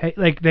pay,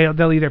 like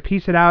they'll either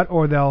piece it out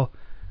or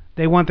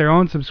they want their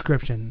own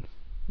subscriptions.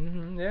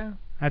 Yeah.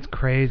 That's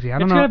crazy. I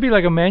don't it's know. It's going to be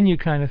like a menu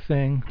kind of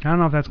thing. I don't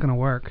know if that's going to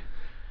work.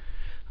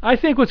 I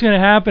think what's going to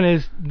happen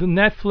is the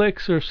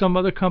Netflix or some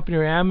other company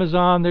or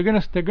Amazon, they're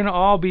gonna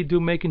all be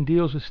making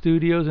deals with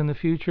studios in the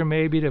future,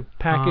 maybe to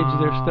package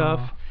their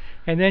stuff.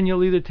 And then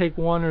you'll either take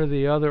one or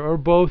the other, or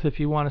both if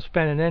you want to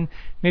spend. And then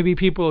maybe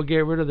people will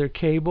get rid of their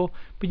cable.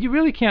 But you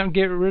really can't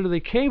get rid of the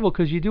cable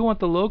because you do want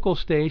the local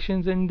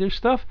stations, and there's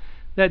stuff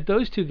that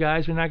those two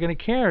guys are not going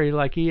to carry,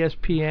 like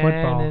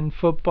ESPN and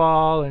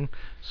football and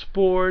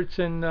sports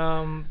and.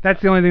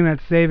 That's the only thing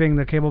that's saving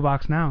the cable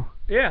box now.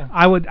 Yeah.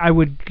 I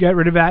would get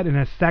rid of that in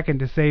a second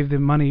to save the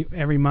money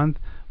every month.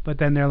 But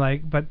then they're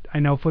like, but I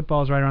know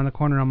football's right around the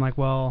corner. I'm like,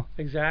 well.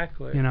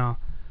 Exactly. You know.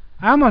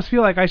 I almost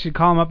feel like I should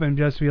call them up and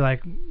just be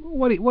like,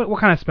 what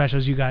kind of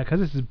specials you got? Because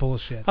this is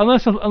bullshit.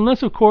 Unless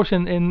of course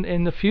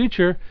in the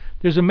future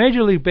there's a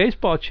Major League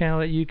Baseball channel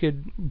that you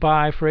could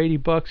buy for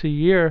 $80 a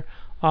year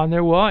on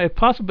there. Well,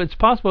 it's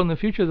possible in the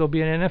future there'll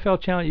be an NFL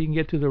channel you can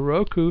get to the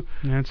Roku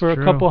for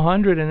a couple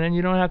 $100, and then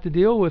you don't have to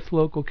deal with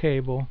local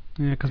cable.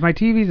 Yeah, because my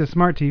TV's a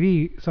smart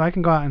TV, so I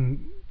can go out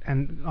and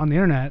on the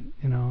internet,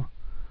 you know.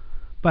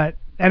 But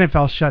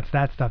NFL shuts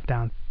that stuff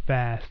down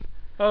fast.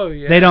 Oh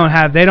yeah.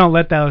 They don't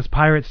let those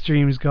pirate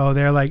streams go.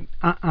 They're like,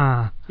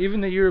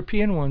 Even the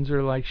European ones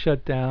are like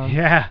shut down.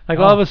 Yeah. Like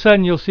all of a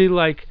sudden you'll see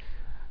like,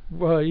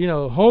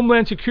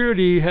 Homeland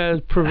Security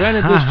has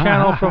prevented this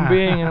channel from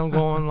being, and I'm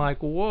going like,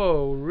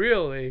 whoa,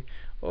 really?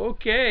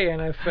 Okay,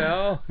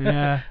 NFL.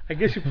 Yeah. I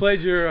guess you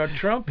played your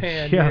Trump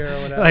hand here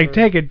or whatever. Like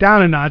take it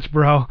down a notch,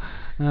 bro.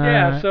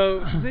 So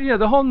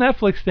the whole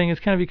Netflix thing is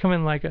kind of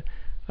becoming like a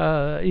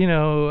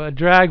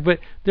drag, but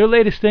their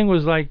latest thing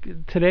was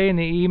like today in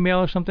the email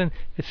or something.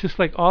 It's just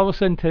like all of a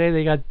sudden today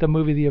they got the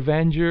movie The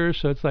Avengers,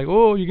 so it's like,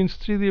 oh, you can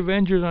see The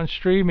Avengers on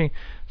streaming,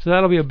 so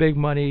that'll be a big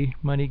money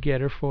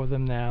getter for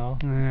them now.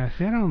 Yeah,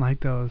 see, I don't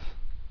like those.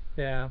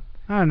 Yeah.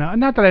 I don't know.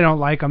 Not that I don't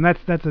like them.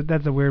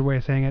 That's a weird way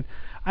of saying it.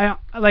 I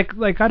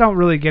I don't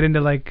really get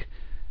into like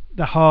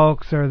the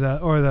Hulks or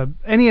the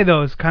any of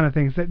those kind of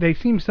things. They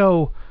seem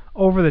so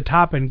over the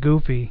top and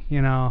goofy,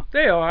 you know.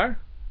 They are.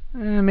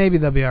 Maybe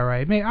they'll be all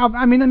right. Maybe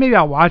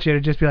I'll watch it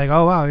and just be like,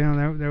 oh wow,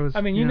 there was. I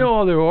mean, you know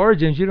all their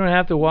origins. You don't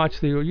have to watch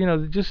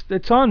just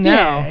it's on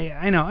now. Yeah,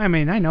 I know. I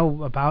mean, I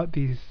know about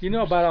these. You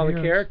know about all the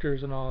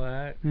characters and all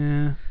that.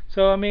 Yeah.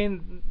 So I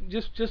mean,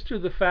 just through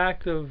the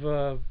fact of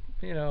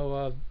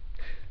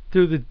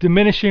through the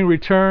diminishing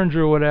returns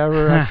or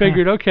whatever, I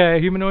figured, okay,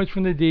 Humanoids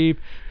from the Deep,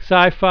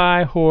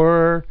 sci-fi,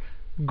 horror,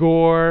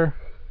 gore,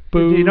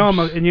 boobs. You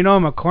know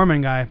I'm a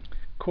Corman guy.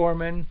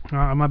 Corman.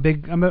 I'm a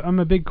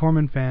big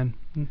Corman fan.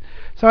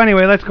 So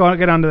anyway, let's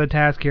get on to the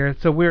task here.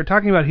 So we're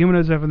talking about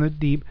Humanoids from the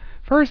Deep.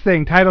 First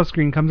thing, title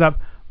screen comes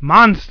up,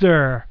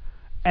 Monster,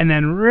 and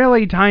then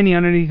really tiny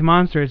underneath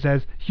Monster it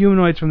says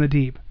Humanoids from the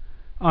Deep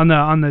on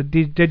the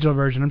digital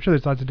version. I'm sure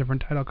there's lots of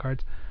different title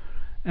cards.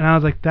 And I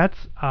was like,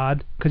 that's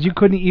odd, because you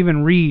couldn't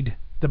even read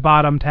the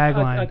bottom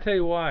tagline. I'll tell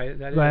you why.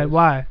 That is.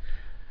 Why?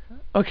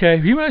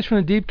 Okay, Humanoids from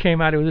the Deep came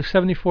out. It was a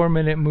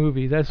 74-minute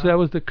movie. That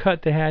was the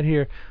cut they had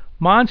here.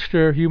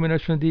 Monster,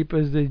 Humanoids from the Deep,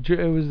 was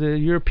the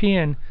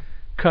European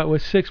cut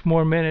with 6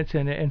 more minutes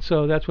in it, and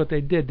so that's what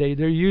they did.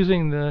 They're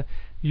using the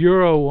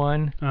Euro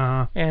one,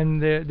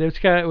 and it's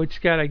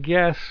got I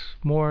guess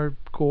more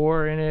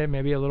gore in it,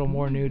 maybe a little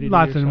more nudity.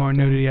 Lots of more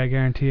nudity, I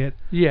guarantee it.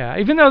 Yeah,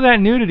 even though that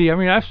nudity, I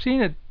mean, I've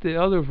seen it, the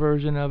other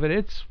version of it.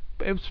 It's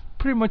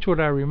pretty much what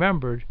I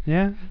remembered.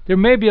 Yeah. There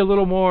may be a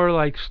little more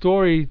like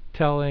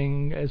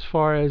storytelling as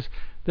far as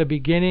the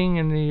beginning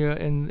in the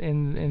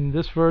in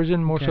this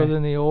version more so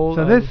than the old.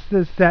 So this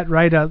is set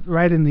right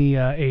in the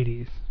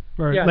 80s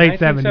or late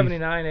 70s.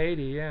 1979,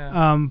 80,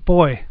 yeah.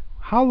 Boy,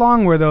 how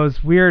long were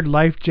those weird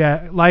life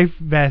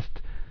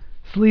vest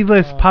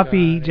sleeveless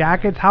puffy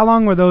jackets. How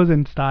long were those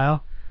in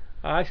style?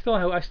 I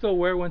still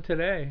wear one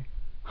today.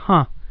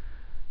 Huh.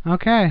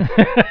 Okay.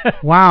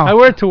 Wow. I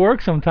wear it to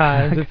work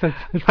sometimes. It's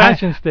a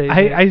fashion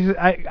statement.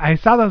 I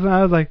saw those and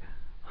I was like,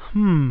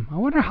 I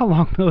wonder how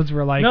long those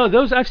were like. No,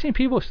 those I've seen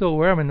people still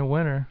wear them in the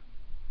winter.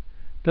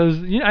 Those,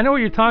 I know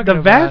what you're talking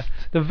about. The vest?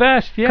 The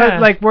vest, yeah.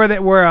 'Cause like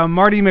where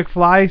Marty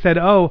McFly said,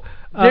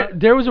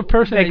 there was a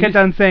person. They kept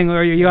on saying,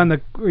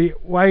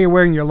 why are you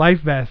wearing your life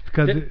vest?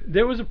 Because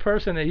there was a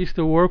person that used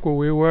to work where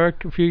we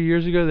work a few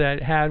years ago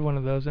that had one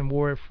of those and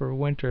wore it for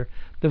winter.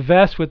 The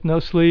vest with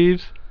no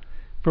sleeves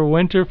for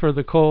winter, for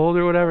the cold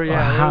or whatever. Yeah,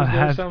 wow,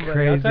 there was that's somebody.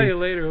 crazy. I'll tell you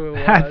later who it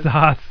was. That's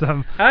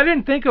awesome. I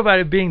didn't think about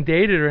it being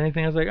dated or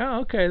anything. I was like, oh,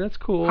 okay, that's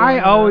cool. I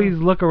always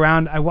look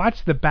around. I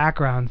watch the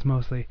backgrounds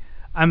mostly.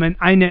 I'm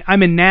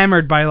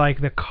enamored by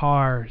like the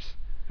cars.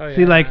 Oh,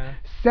 See, yeah. like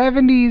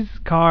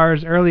 70s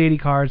cars, early 80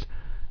 cars.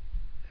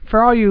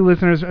 For all you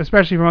listeners,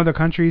 especially from other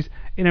countries,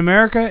 in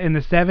America in the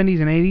 70s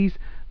and 80s,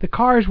 the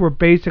cars were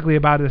basically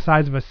about the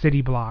size of a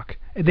city block.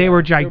 They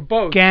were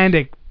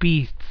gigantic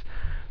beasts.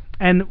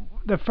 And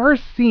the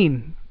first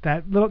scene,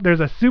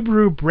 there's a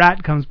Subaru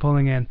Brat comes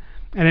pulling in,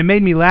 and it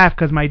made me laugh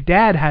because my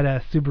dad had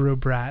a Subaru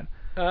Brat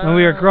when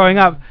we were growing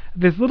up.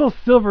 This little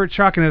silver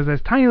truck, and it was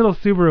this tiny little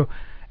Subaru.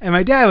 And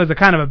my dad was a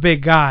kind of a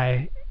big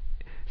guy,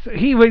 so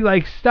he would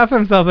like stuff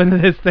himself into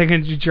this thing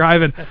and just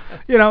drive it.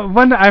 I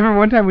remember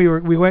one time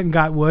we went and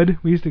got wood.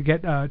 We used to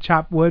get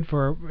chopped wood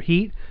for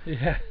heat.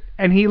 Yeah.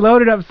 And he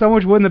loaded up so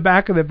much wood in the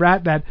back of the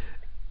Brat that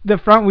the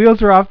front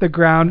wheels were off the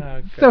ground.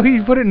 So he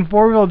put it in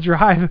 4-wheel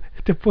drive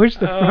to push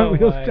the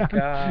front wheels down.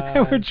 God.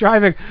 And we're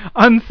driving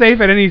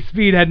unsafe at any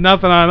speed. Had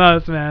nothing on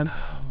us, man.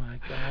 Oh my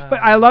God. But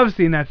I love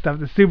seeing that stuff.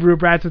 The Subaru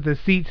Brats with the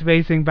seats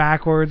facing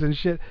backwards and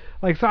shit.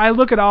 Like, so I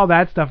look at all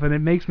that stuff and it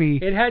makes me...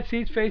 It had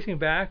seats facing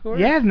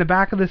backwards? Yeah, in the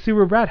back of the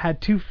Subaru Brat had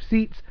 2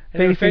 seats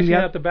facing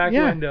out the back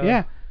window.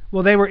 Yeah,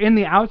 well, they were in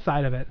the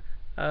outside of it.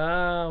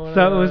 Oh,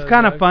 so it was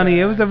kind of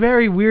funny. It was a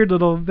very weird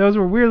little... Those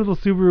were weird little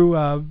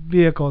Subaru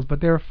vehicles,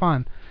 but they were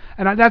fun.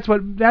 And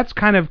that's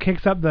kind of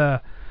kicks up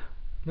the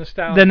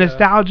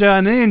nostalgia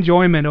and the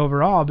enjoyment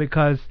overall,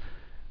 because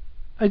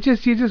you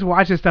just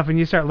watch this stuff and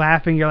you start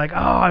laughing. You're like,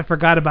 oh, I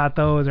forgot about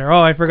those, or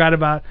oh, I forgot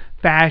about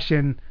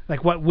fashion,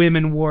 like what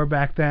women wore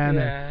back then,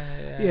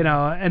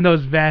 and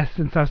those vests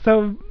and stuff.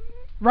 So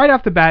right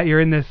off the bat, you're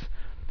in this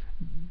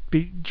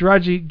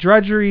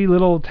drudgery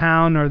little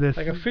town, or this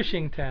like a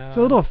fishing town. It's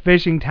a little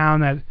fishing town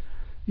that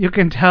you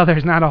can tell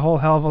there's not a whole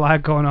hell of a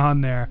lot going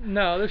on there.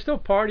 No, there's still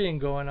partying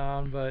going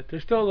on, but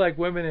there's still like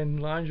women in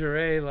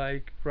lingerie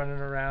like running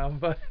around.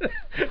 But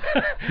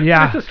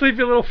yeah, it's a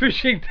sleepy little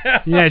fishing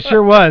town. Yeah, it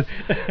sure was.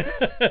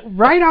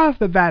 Right off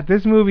the bat,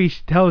 this movie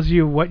tells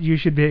you what you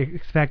should be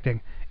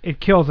expecting. It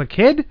kills a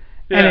kid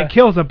and it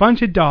kills a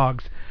bunch of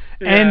dogs,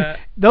 and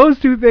those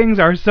two things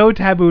are so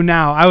taboo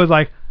now. I was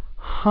like,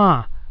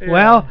 huh. Yeah.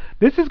 Well,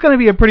 this is going to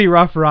be a pretty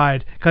rough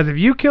ride, because if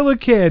you kill a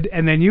kid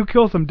and then you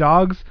kill some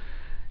dogs,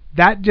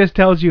 that just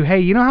tells you,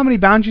 hey, you know how many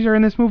boundaries are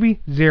in this movie?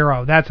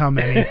 0. That's how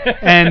many.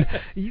 And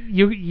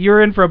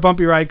you're in for a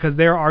bumpy ride, because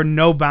there are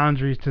no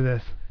boundaries to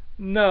this.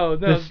 No.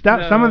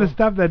 Some of the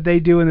stuff that they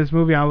do in this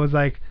movie, I was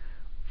like,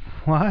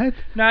 what?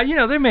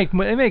 Now, they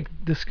make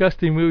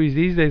disgusting movies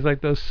these days, like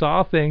those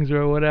Saw things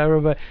or whatever,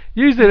 but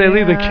usually they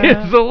leave the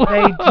kids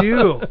alone. They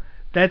do.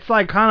 That's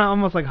like kind of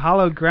almost like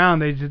hallowed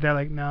ground. They're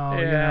like, no.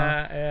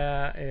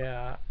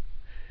 Yeah.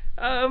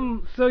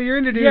 So you're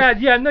introduced.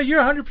 Yeah. No, you're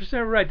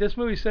 100% right. This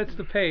movie sets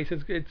the pace.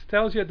 It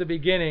tells you at the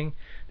beginning,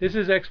 this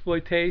is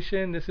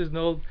exploitation. This is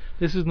no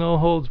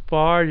holds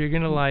barred. You're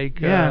gonna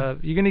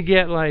you're gonna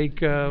get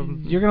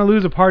you're gonna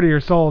lose a part of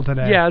your soul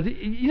today. Yeah.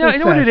 You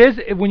know what it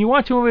is? When you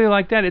watch a movie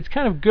like that, it's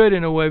kind of good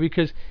in a way,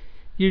 because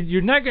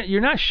you're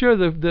not sure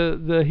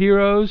the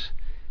heroes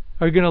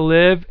are going to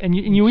live, and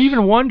you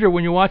even wonder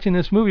when you're watching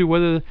this movie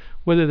whether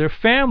their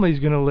family's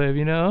going to live,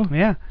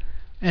 Yeah.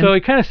 And so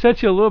it kind of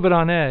sets you a little bit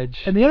on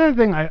edge. And the other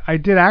thing I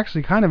did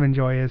actually kind of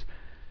enjoy is,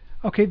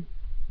 okay,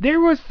 there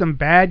was some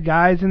bad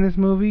guys in this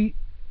movie,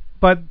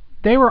 but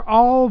they were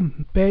all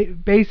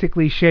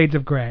basically shades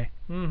of gray.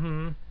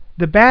 Mm-hmm.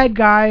 The bad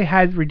guy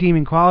had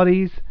redeeming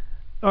qualities,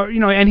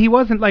 and he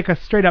wasn't like a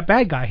straight up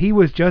bad guy. He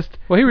was just...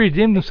 Well, he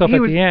redeemed himself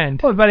at the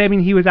end. Well, but I mean,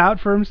 he was out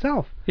for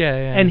himself. Yeah.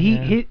 And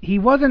he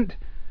wasn't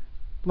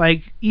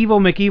like evil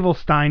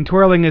McEvilstein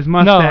twirling his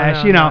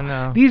mustache.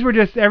 No. These were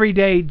just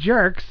everyday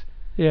jerks.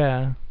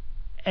 Yeah.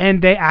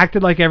 And they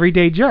acted like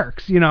everyday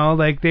jerks.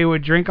 Like they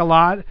would drink a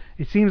lot.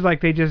 It seems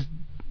like they just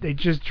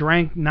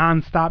drank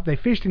nonstop. They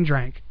fished and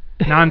drank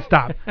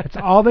nonstop. That's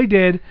all they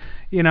did.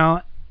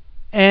 And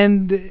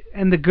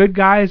the good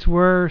guys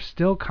were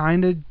still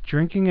kind of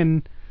drinking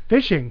and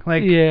fishing.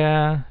 Like,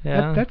 yeah.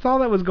 That's all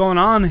that was going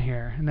on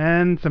here. And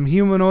then some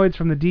humanoids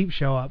from the deep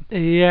show up.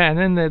 Yeah, and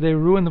then they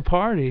ruin the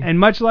party. And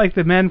much like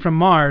the men from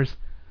Mars,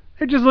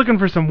 they're just looking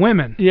for some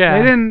women.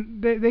 Yeah.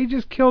 They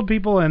just killed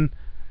people and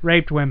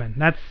raped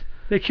women.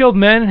 They killed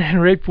men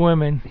and raped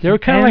women. They were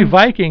kind of like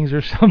Vikings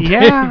or something.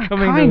 Yeah,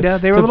 kind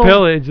of. They were little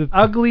pillage.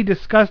 Ugly,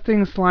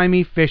 disgusting,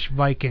 slimy fish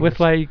Vikings with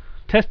like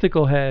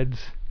testicle heads.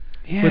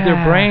 with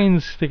their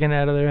brains sticking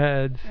out of their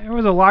heads. There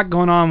was a lot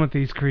going on with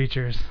these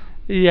creatures.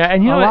 Yeah,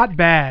 and you know a lot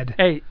bad.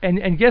 Hey,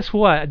 and guess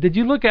what? Did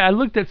you look at? I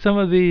looked at some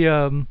of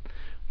the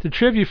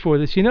trivia for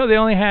this. You know, they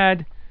only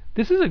had.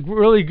 This is a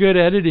really good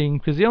editing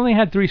because they only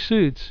had 3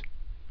 suits.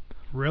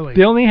 Really?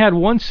 They only had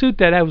one suit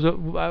that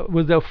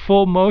was a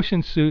full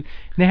motion suit,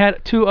 and they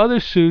had 2 other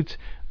suits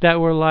that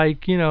were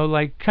like, you know,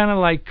 like kind of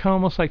like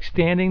almost like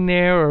standing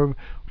there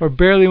or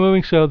barely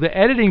moving. So the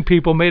editing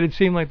people made it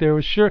seem like there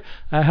was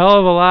a hell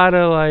of a lot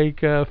of like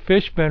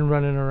fishmen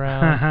running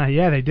around.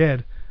 Yeah, they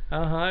did.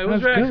 It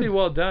was actually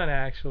well done,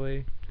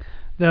 actually.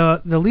 The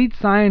lead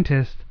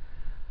scientist,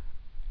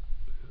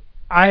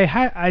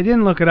 I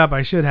didn't look it up.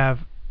 I should have.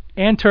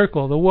 Ann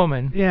Turkel, the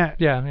woman.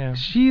 Yeah.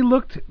 She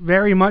looked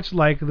very much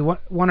like the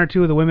one or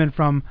two of the women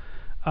from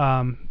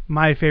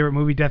my favorite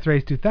movie, Death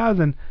Race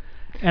 2000.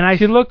 And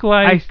she looked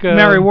like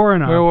Mary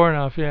Warrenoff. Mary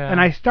Warrenoff, yeah.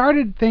 And I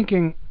started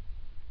thinking,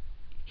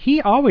 he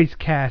always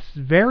casts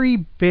very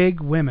big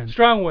women.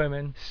 Strong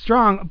women.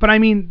 Strong, but I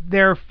mean,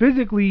 they're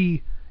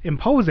physically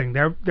imposing.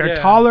 They're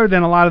taller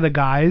than a lot of the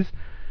guys.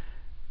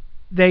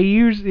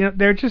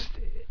 They're just.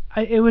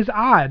 It was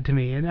odd to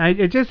me, and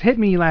it just hit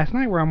me last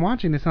night where I'm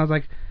watching this, and I was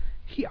like,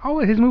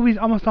 his movies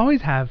almost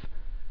always have.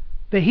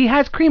 He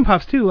has cream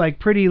puffs too, like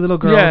Pretty Little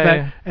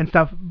Girls and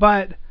stuff.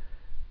 But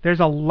there's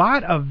a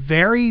lot of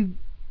very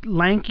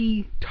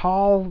lanky,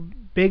 tall,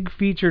 big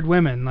featured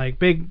women, like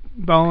big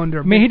boned or.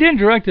 I mean, he didn't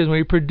direct this when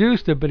he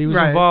produced it, but he was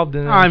involved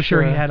in it. I'm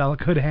sure he had a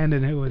good hand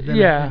in who was in it.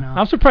 Yeah, you know.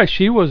 I'm surprised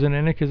she wasn't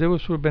in it because it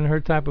would have been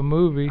her type of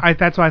movie.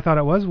 That's why I thought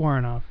it was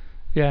Warrenoff.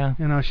 Yeah.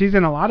 You know, she's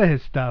in a lot of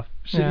his stuff.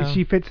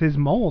 She fits his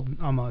mold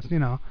almost, you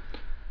know.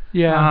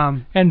 Yeah.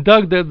 And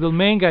Doug, the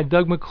main guy,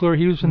 Doug McClure,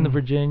 he was in The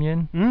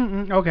Virginian.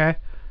 Okay.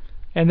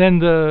 And then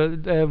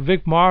the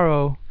Vic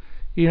Morrow,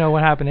 you know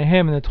what happened to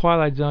him in The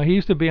Twilight Zone. He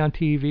used to be on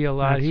TV a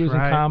lot. He was in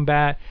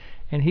combat,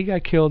 and he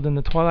got killed in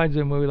the Twilight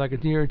Zone movie like a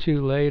year or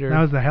 2 later.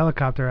 That was the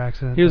helicopter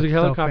accident. He was a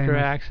helicopter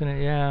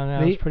accident, yeah.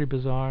 That was pretty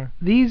bizarre.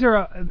 These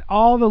are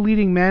all the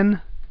leading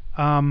men.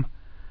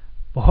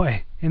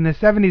 Boy, in the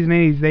 70s and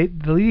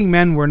 80s, the leading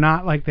men were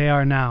not like they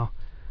are now.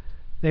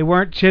 They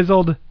weren't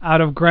chiseled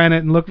out of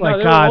granite and looked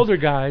like gods. Were older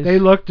guys. They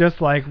looked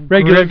just like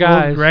regular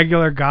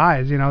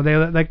guys. You know, they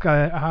like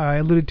how I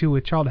alluded to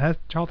with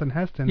Charlton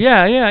Heston.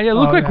 Yeah.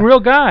 Looked like real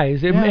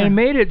guys. It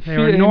made it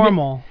feel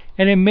normal.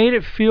 And it made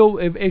it feel.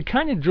 It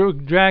kind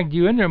of dragged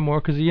you in there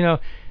more because you know.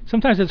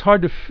 Sometimes it's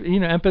hard to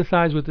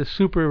empathize with the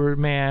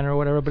Superman or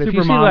whatever, but if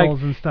you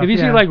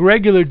see like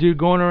regular dude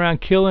going around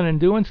killing and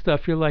doing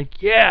stuff, you're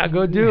like, yeah,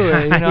 go do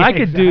it. You know, I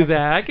could do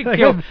that.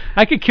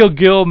 I could kill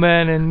gill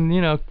men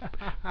and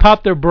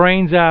pop their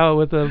brains out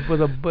with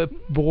a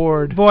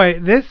board. Boy,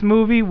 this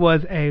movie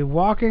was a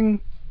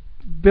walking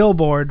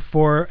billboard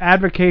for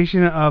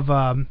advocacy of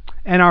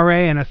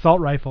NRA and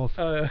assault rifles.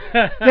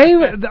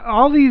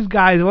 All these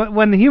guys,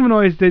 when the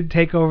humanoids did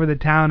take over the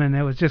town, and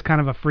it was just kind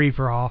of a free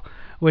for all.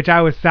 Which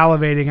I was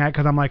salivating at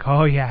because I'm like,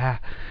 oh yeah.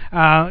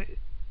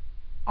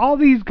 All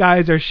these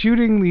guys are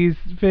shooting these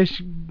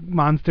fish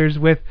monsters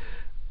with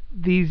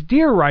these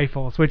deer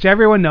rifles, which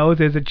everyone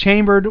knows is a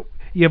chambered.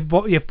 You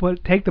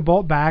take the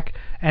bolt back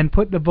and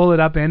put the bullet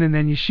up in, and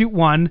then you shoot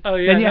one. Oh,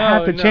 yeah, then you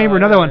have to chamber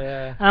another one.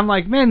 Yeah. And I'm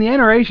like, man, the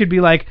NRA should be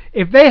like,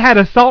 if they had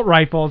assault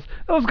rifles,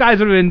 those guys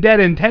would have been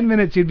dead in 10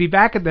 minutes. You'd be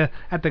back at the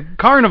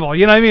carnival.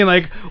 You know what I mean?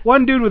 Like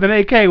one dude with an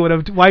AK would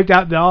have wiped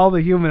out all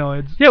the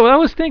humanoids. Yeah, well, I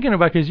was thinking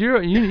about because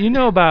you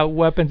know about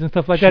weapons and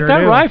stuff like that.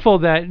 That rifle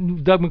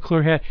that Doug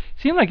McClure had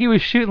seemed like he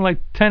was shooting like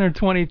 10 or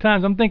 20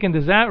 times. I'm thinking,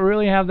 does that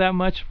really have that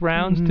much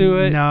rounds to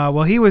it? No.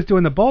 Well, he was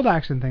doing the bolt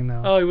action thing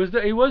though. Oh,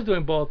 he was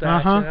doing bolt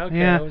action. Okay,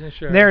 yeah. I wasn't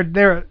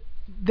sure.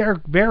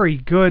 They're very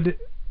good,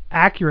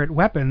 accurate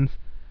weapons,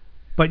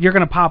 but you're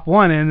gonna pop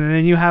one in, and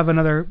then you have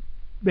another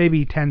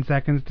maybe 10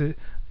 seconds to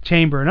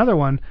chamber another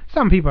one.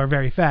 Some people are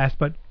very fast,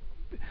 but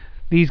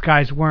these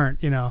guys weren't.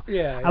 You know.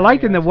 Yeah. I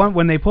liked in the one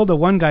when they pulled the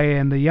one guy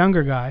in, the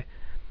younger guy.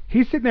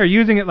 He's sitting there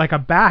using it like a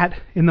bat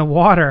in the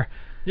water.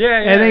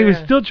 And he was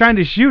still trying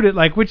to shoot it,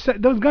 like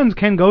those guns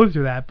can go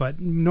through that, but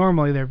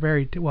normally they're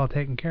very well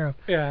taken care of.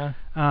 Yeah.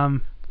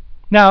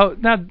 Now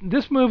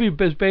this movie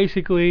is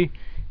basically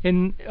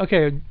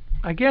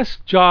I guess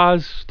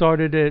Jaws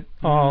started it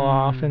all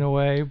off in a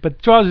way,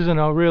 but Jaws isn't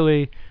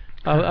really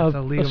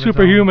a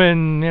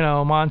superhuman,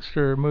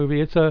 monster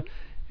movie. It's a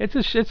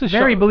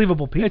very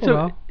believable people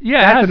though.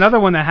 Yeah, that's another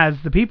one that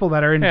has the people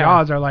that are in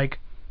Jaws are like.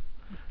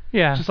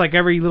 Yeah. Just like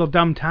every little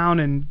dumb town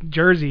in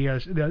Jersey, or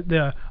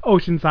the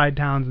oceanside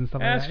towns and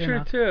stuff like that. That's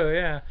true too,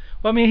 yeah.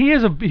 Well, I mean, he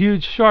is a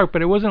huge shark,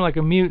 but it wasn't like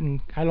a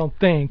mutant, I don't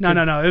think. No.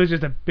 It was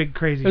just a big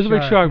crazy shark. It was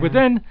a big shark, but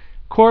then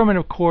Corman,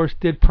 of course,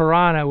 did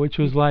Piranha, which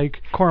was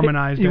like...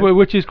 Cormanized it.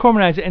 Which is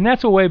Cormanized, and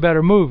that's a way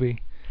better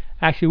movie.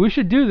 Actually, we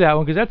should do that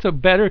one, because that's a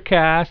better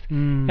cast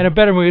and a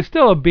better movie. It's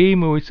still a B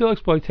movie, still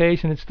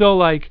exploitation. It's still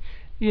like,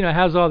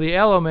 has all the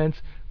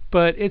elements,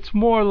 but it's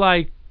more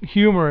like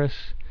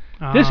humorous.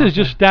 This is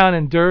just down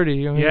and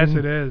dirty. I mean, yes,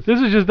 it is. This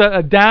is just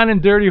a down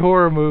and dirty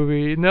horror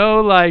movie.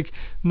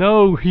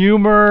 No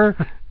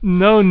humor,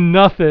 no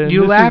nothing.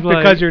 You This laugh is like-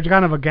 because you're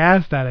kind of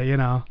aghast at it, you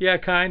know. Yeah,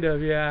 kind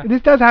of. Yeah.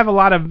 This does have a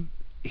lot of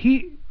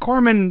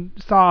Corman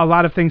saw a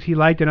lot of things he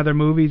liked in other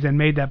movies and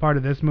made that part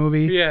of this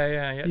movie.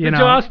 Yeah. You The know,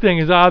 Jaws thing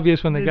is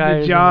obvious when the guy is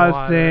the in Jaws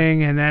water.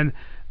 thing, and then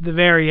the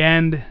very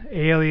end,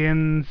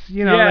 aliens.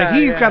 You know, Yeah,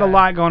 like he's got a yeah.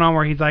 lot going on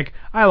where he's like,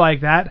 I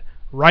like that.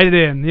 Write it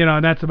in, you know,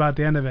 and that's about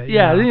the end of it.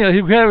 Yeah, you know? he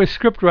had a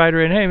script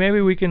writer, and hey,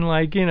 maybe we can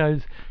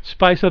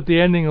spice up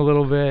the ending a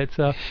little bit.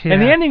 So, and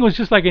the Yeah. ending was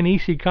just like an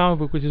EC comic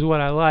book, which is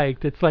what I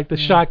liked. It's like the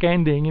shock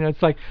ending.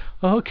 It's like,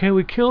 okay,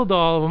 we killed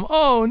all of them.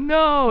 Oh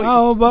no!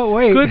 Oh, but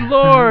wait. Good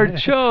Lord,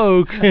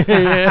 choke!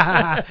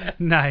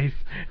 Nice.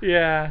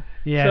 Yeah.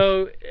 Yes.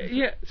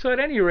 So at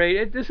any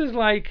rate, this is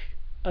like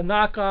a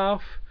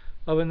knockoff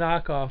of a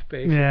knockoff,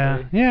 basically.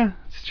 Yeah,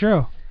 it's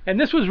true. And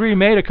this was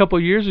remade a couple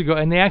years ago,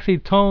 and they actually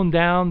toned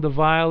down the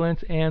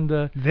violence and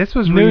the This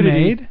was nudity.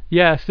 remade?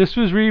 Yes, this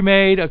was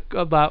remade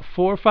about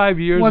 4 or 5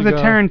 years Was ago.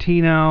 it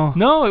Tarantino?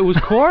 No, it was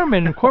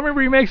Corman. Corman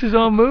remakes his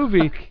own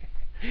movie.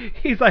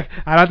 He's like,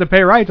 I don't have to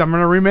pay rights. I'm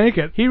going to remake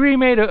it. He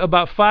remade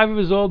about 5 of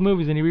his old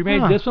movies, and he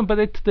remade this one, but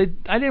I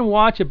didn't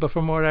watch it, but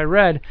from what I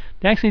read,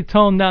 they actually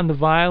toned down the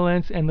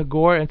violence and the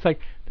gore, and it's like,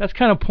 that's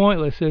kind of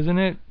pointless, isn't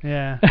it?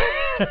 Yeah.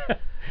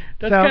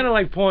 That's kind of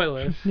like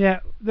pointless.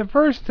 Yeah, the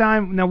first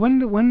time. Now,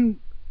 when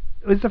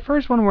it was the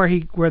first one where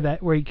he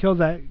kills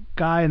that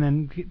guy and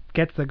then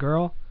gets the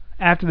girl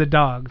after the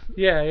dogs.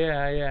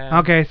 Yeah.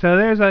 Okay, so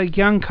there's a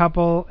young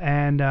couple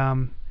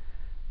and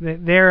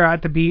they're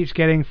at the beach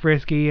getting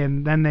frisky,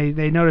 and then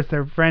they notice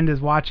their friend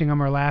is watching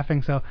them or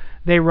laughing, so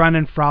they run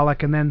and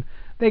frolic, and then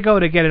they go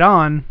to get it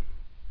on,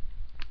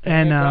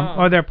 and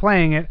or they're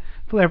playing it.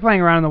 They're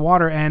playing around in the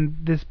water, and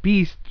this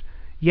beast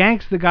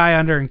yanks the guy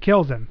under and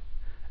kills him.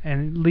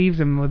 And leaves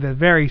him with a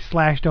very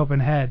slashed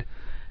open head.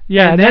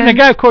 Yeah, and then the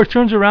guy, of course,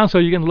 turns around so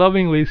you can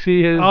lovingly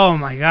see his oh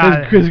my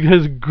god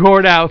his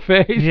gored out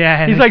face.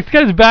 Yeah, he's like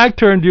got his back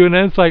turned to you, and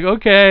then it's like,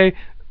 okay,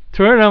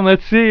 turn him,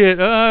 let's see it.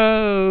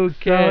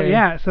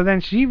 Okay. So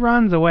then she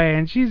runs away,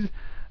 and she's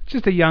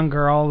just a young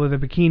girl with a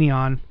bikini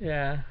on.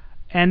 Yeah.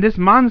 And this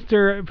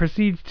monster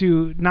proceeds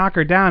to knock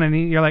her down,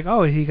 and you're like,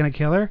 oh, is he gonna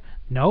kill her?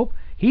 Nope.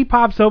 He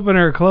pops open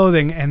her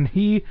clothing and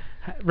he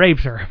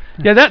rapes her.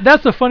 Yeah,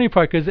 that's the funny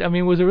part, because, I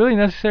mean, was it really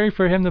necessary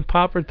for him to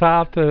pop her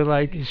top to,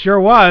 like... It sure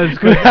was.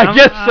 I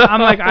guess so.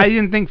 I'm like, I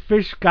didn't think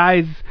fish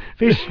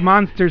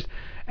monsters,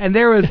 and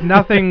there was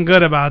nothing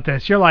good about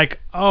this. You're like,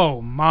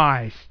 oh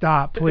my,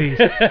 stop, please.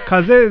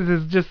 Because this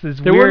is just this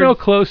there weird... were no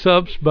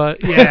close-ups,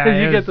 but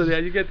yeah, you get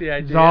the idea.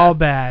 It's all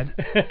bad.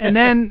 And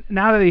then,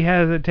 now that he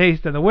has a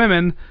taste of the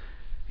women,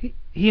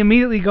 he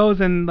immediately goes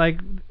and, like,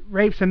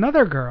 rapes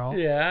another girl.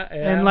 Yeah.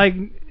 And, like...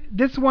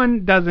 This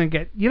one doesn't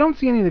get... You don't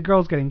see any of the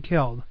girls getting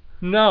killed.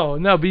 No,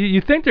 but you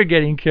think they're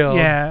getting killed.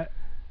 Yeah.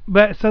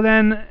 But so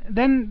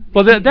then...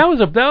 Well, that was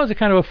a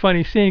kind of a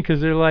funny scene,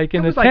 because they're like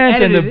in the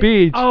tent and the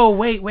beach. Oh,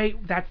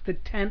 wait, that's the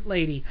tent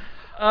lady.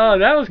 Oh,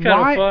 that was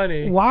kind of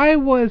funny. Why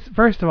was...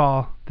 First of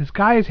all, this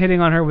guy is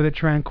hitting on her with a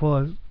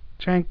tranquilizer.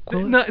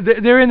 No,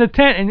 they're in the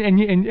tent,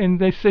 and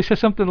they say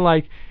something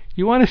like...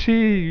 You want to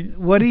see...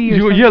 What do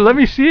you... Yeah, let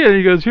me see it. And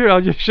he goes, here,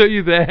 I'll just show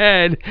you the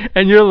head.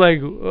 And you're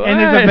like, what? And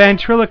there's a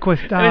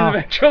ventriloquist doll. And there's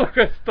a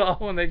ventriloquist doll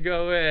when they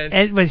go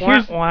in. But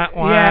here's...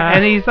 Yeah,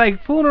 and he's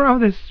like fooling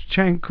around with this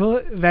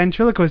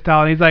ventriloquist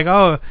doll. And he's like,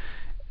 oh,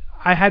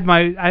 I had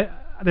my...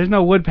 there's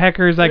no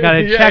woodpeckers. I got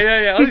to check.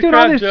 Yeah. He's doing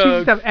all this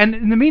cheesy stuff. And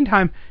in the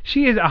meantime,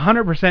 she is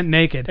 100%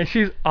 naked. And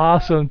she's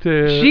awesome,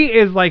 too. She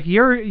is like,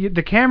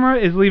 the camera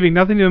is leaving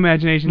nothing to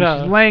imagination.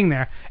 No. She's laying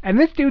there. And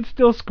this dude's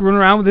still screwing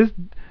around with this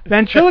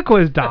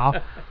ventriloquist doll.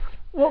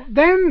 Well,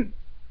 then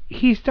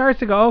he starts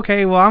to go,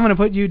 okay, well, I'm going to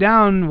put you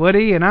down,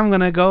 Woody, and I'm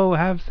going to go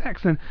have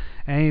sex. And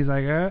he's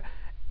like,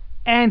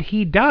 and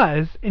he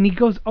does, and he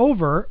goes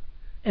over,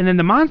 and then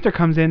the monster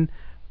comes in,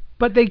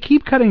 but they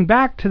keep cutting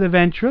back to the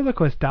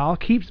ventriloquist doll,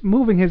 keeps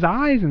moving his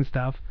eyes and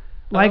stuff,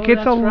 like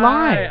it's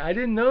alive. Right. I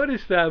didn't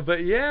notice that,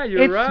 but yeah,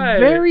 you're right. It's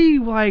very,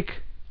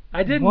 like...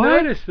 I didn't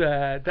what? notice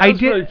that. That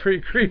was really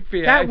pretty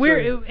creepy, that actually.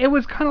 Weird. It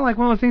was kind of like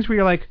one of those things where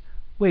you're like,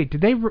 wait,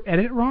 did they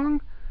edit it wrong?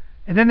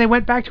 And then they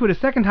went back to it a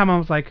second time. I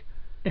was like,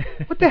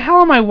 what the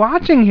hell am I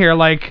watching here?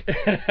 Like,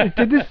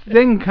 did this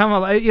thing come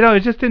alive? You know, it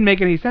just didn't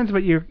make any sense,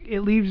 but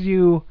it leaves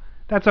you...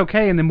 That's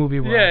okay in the movie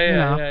world.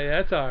 Yeah,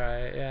 that's all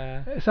right,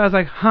 yeah. So I was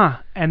like, huh.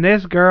 And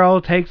this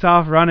girl takes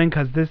off running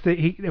because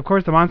of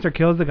course, the monster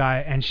kills the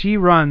guy, and she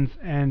runs,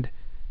 and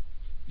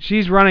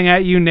she's running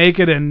at you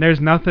naked, and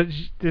there's nothing.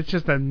 It's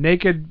just a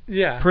naked,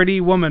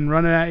 pretty woman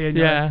running at you.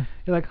 And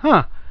you're like,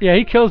 huh. Yeah,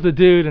 he kills the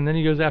dude, and then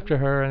he goes after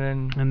her,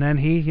 and then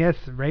he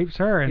rapes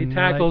her, and he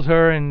tackles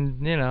her,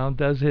 and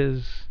does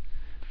his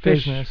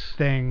fish business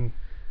thing.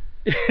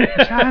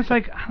 I was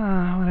like,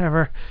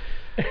 whatever.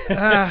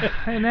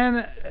 And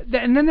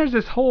then there's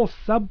this whole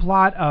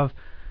subplot of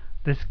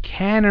this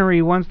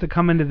cannery wants to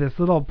come into this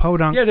little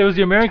podunk. Yeah, there was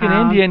the American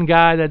town. Indian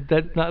guy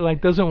that like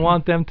doesn't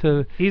want them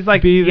to. He's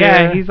like, be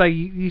there. He's like,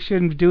 you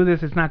shouldn't do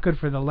this. It's not good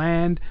for the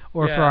land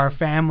or for our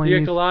families.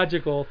 The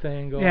ecological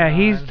thing going on.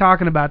 He's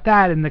talking about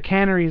that, and the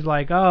cannery's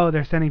like, oh,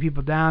 they're sending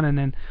people down, and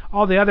then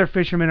all the other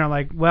fishermen are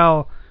like,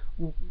 well,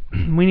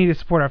 we need to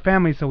support our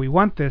family, so we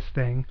want this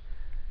thing.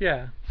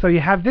 Yeah. So you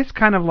have this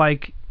kind of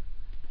like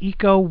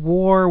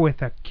eco-war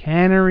with a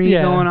cannery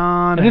going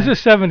on. And this is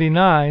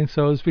 79,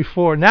 so it's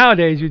before.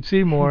 Nowadays, you'd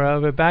see more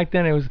of it. Back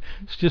then, it was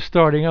just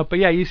starting up. But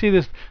yeah, you see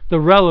the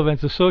relevance,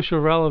 the social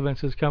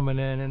relevance is coming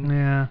in.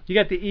 And you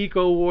got the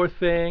eco-war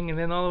thing, and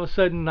then all of a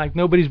sudden, like,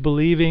 nobody's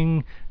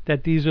believing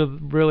that these are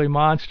really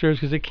monsters,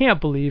 because they can't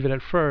believe it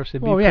at first. Who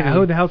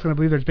the hell's going to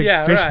believe there's big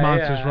fish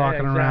monsters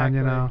rocking around,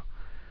 you know?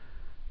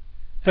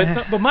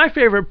 But my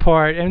favorite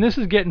part, and this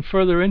is getting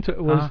further into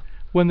it, was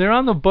when they're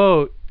on the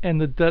boat, and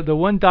the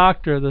one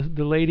doctor,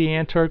 the lady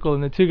Ann Turkle,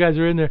 and the two guys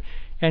are in there,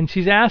 and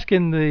she's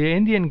asking the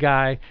Indian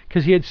guy,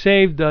 because he had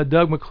saved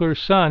Doug McClure's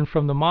son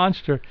from the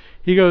monster.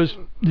 He goes,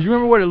 "Do you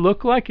remember what it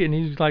looked like?" And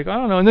he's like, "I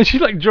don't know." And then she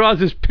like draws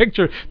this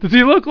picture. Does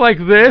he look like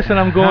this? And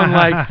I'm going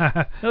like,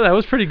 "Oh, that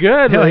was pretty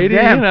good, lady.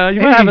 Like, you know, you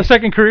might have a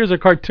second career as a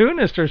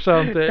cartoonist or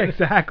something."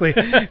 Exactly.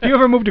 If you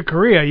ever move to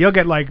Korea, you'll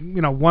get like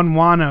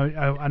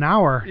 $1 an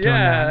hour. Doing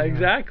that.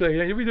 Exactly.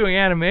 You'll be doing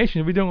animation.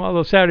 You'll be doing all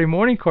those Saturday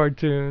morning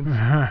cartoons.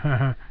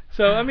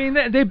 So I mean,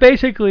 they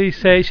basically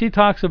say, she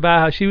talks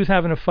about how she was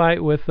having a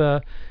fight with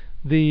the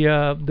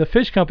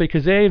fish company,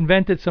 because they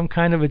invented some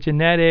kind of a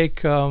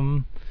genetic.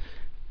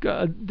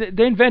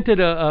 They invented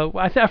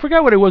I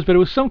forgot what it was, but it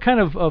was some kind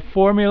of a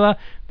formula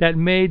that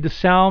made the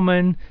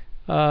salmon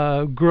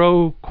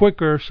grow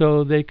quicker,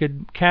 so they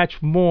could catch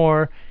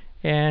more,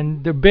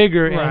 and they're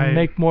bigger and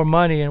make more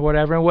money and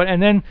whatever. And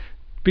then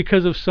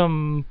because of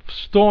some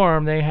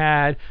storm they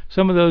had,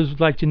 some of those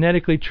like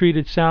genetically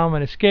treated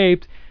salmon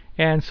escaped,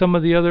 and some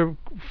of the other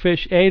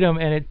fish ate them,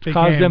 and it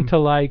caused them to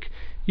like,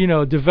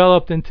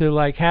 developed into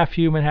like half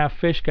human, half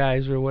fish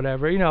guys or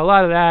whatever. A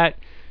lot of that,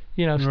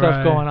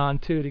 stuff going on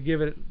too, to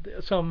give it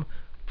some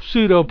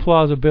pseudo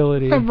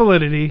plausibility. Some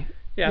validity.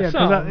 Yeah,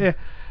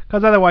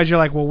 because otherwise you're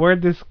like, well,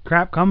 where'd this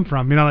crap come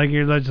from? Like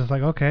you're just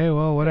like, okay,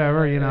 well,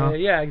 whatever,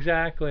 Yeah,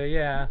 exactly.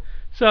 Yeah.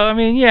 So I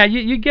mean,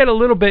 you get a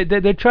little bit.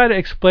 They try to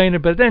explain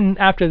it, but then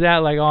after that,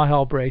 like all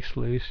hell breaks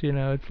loose.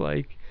 It's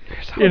like.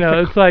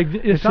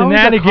 It's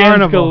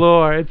shenanigans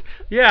galore.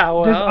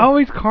 There's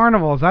always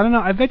carnivals. I don't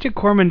know. I bet you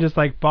Corman just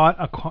like bought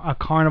a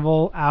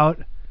carnival out.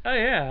 Oh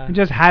yeah. And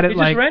just had it he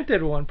just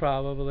rented one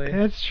probably.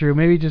 That's true.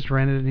 Maybe he just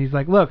rented it, and he's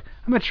like, look,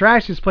 I'm gonna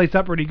trash this place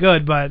up pretty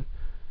good, but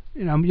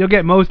you'll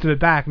get most of it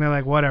back. And they're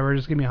like, whatever,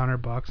 just give me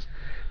 $100.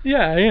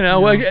 Yeah,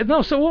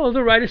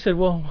 the writer said,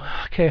 well,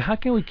 okay, how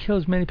can we kill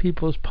as many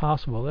people as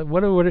possible?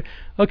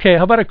 Okay,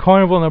 how about a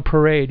carnival and a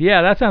parade?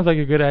 Yeah, that sounds like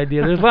a good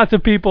idea. There's lots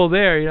of people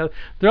there.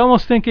 They're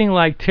almost thinking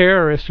like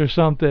terrorists or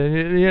something.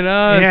 It's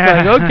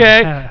like,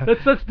 okay,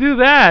 let's do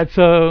that.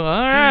 So,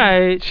 all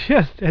right.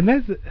 And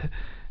that's.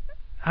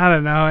 I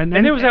don't know. And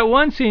there was that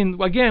one scene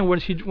again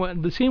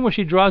the scene where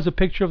she draws a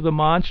picture of the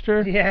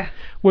monster. Yeah.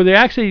 Where they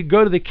actually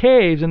go to the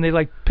caves and they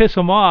like piss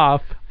them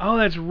off. Oh,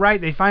 that's right.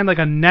 They find like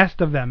a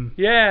nest of them.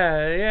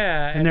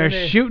 Yeah. And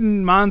they're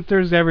shooting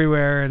monsters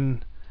everywhere,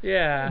 and.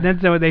 Yeah.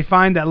 And then they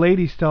find that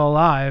lady's still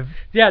alive.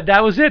 Yeah,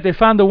 that was it. They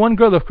found the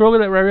girl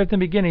that right at the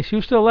beginning. She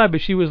was still alive,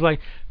 but she was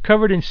like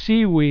covered in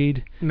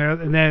seaweed. And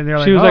then they're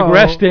like, she was like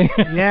resting.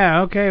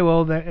 Yeah, okay,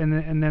 well,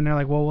 and then they're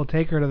like, well, we'll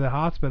take her to the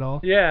hospital.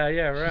 Yeah,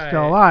 right. She's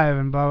still alive,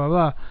 and blah blah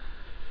blah.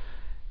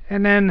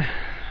 And then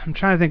I'm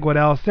trying to think what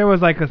else. There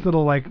was like this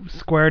little like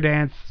square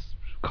dance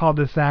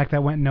cul-de-sac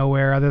that went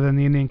nowhere, other than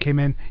the Indian came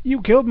in,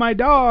 you killed my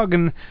dog,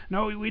 and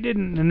no, we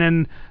didn't. And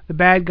then the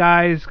bad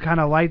guys kind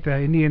of light the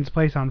Indian's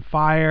place on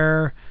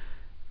fire,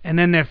 and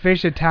then their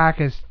fish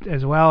attack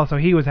as well, so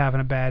he was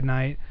having a bad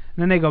night.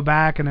 And then they go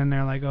back, and then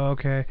they're like, oh,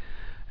 okay.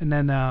 And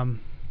then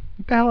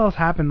what the hell else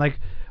happened? Like,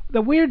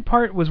 the weird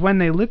part was when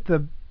they lit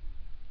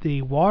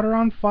the water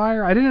on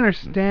fire. I didn't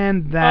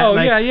understand that.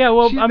 Oh, yeah.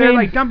 Well, they're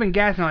like dumping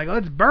gas, and like,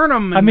 let's burn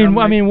them.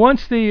 And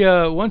once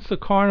the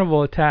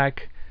carnival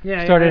attack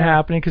started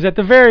happening, because at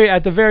the very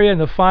end,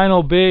 the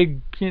final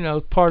big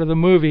part of the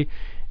movie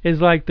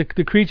is like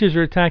the creatures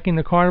are attacking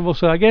the carnival.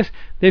 So I guess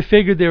they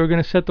figured they were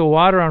going to set the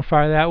water on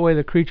fire. That way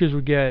the creatures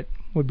would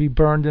be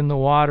burned in the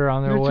water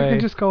on their way. You can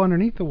just go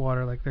underneath the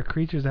water, like they're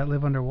creatures that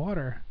live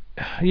underwater.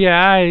 Yeah,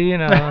 I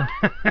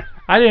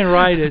didn't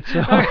write it,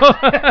 so.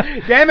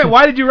 Damn it!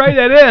 Why did you write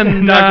that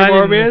in, Dr.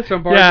 Morbius?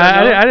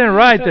 I didn't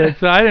write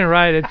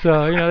that,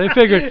 so they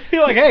figured.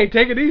 You're like, hey,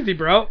 take it easy,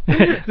 bro.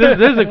 this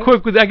is a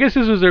quick. I guess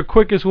this was their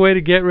quickest way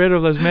to get rid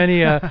of as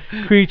many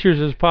creatures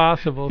as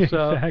possible.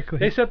 So exactly.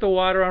 They set the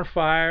water on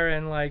fire,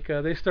 and like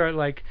they start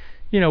like.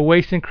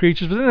 Wasting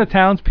creatures, but then the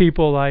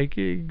townspeople like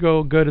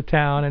go to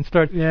town and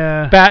start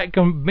slapping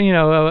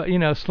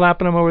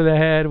them over the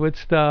head with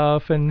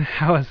stuff, and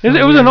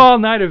it was an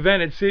all-night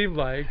event. It seemed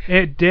like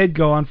it did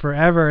go on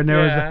forever, and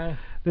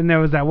there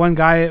was that one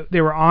guy.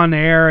 They were on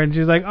air, and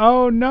she's like,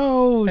 "Oh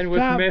no!" And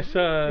stop. with Miss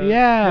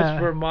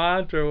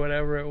Vermont or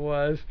whatever it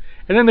was,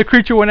 and then the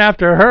creature went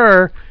after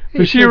her.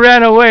 But she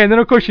ran away, and then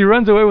of course she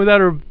runs away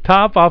without her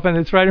top off, and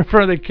it's right in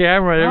front of the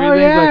camera.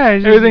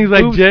 And everything's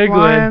like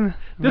jiggling.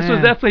 This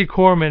was definitely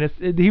Corman.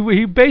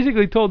 He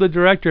basically told the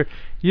director,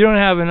 you don't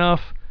have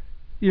enough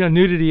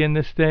nudity in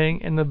this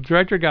thing, and the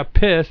director got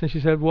pissed, and she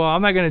said, well,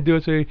 I'm not going to do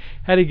it, so he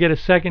had to get a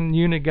second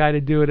unit guy to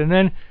do it. And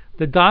then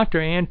the doctor,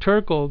 Ann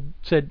Turkel,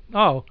 said,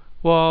 oh,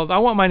 well, I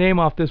want my name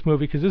off this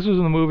movie because this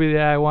wasn't the movie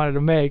that I wanted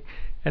to make.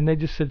 And they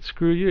just said,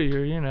 screw you,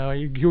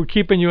 you were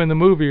keeping you in the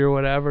movie or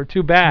whatever.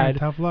 Too bad. Yeah,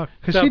 tough luck.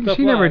 Because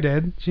she never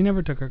did. She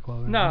never took her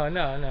clothing.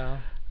 No.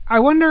 I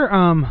wonder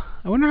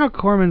how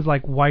Corman's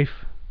like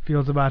wife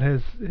feels about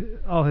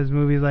all his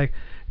movies. Like,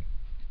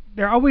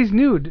 they're always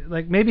nude.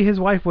 Like, maybe his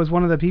wife was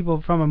one of the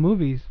people from a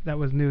movies that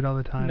was nude all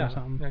the time or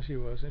something. No, she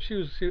wasn't.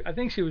 I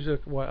think she was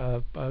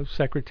a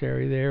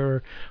secretary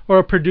there or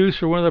a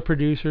producer, one of the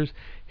producers.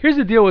 Here's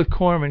the deal with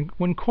Corman.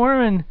 When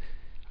Corman,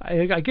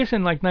 I guess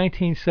in like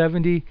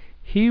 1970,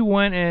 he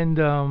went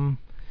and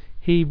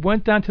he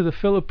went down to the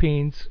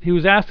Philippines. He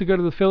was asked to go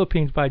to the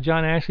Philippines by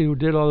John Ashley, who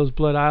did all those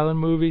Blood Island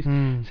movies.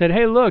 Said,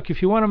 hey, look,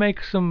 if you want to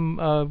make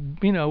some,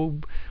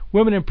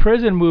 women in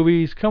prison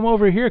movies, come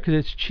over here because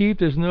it's cheap.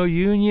 There's no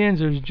unions.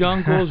 There's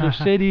jungles. There's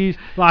cities.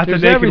 Lots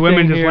of naked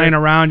women just laying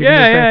around. You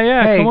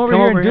yeah. Hey, come over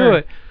here and do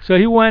it. So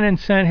he went and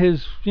sent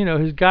his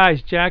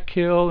guys, Jack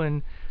Hill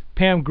and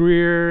Pam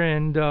Grier,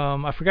 and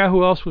I forgot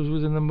who else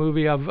was in the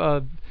movie.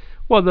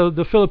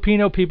 The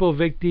Filipino people,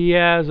 Vic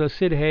Diaz,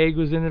 Sid Haig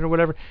was in it or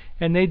whatever,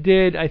 and they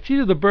did. It's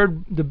either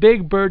the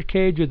Big Bird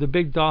Cage or the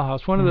Big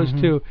Dollhouse, one of those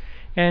two.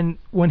 And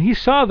when he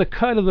saw the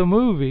cut of the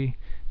movie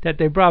that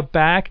they brought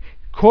back,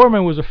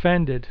 Corman was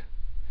offended.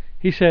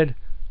 He said,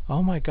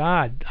 "Oh my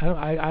God,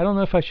 I don't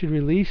know if I should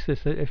release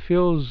this. It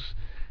feels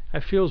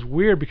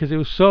weird because it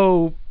was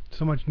so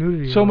much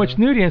nudity,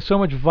 and so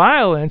much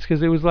violence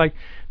because it was like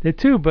the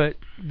two." But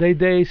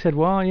they said,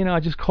 "Well, I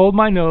just hold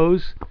my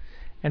nose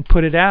and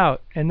put it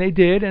out," and they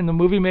did, and the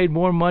movie made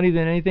more money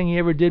than anything he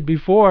ever did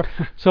before.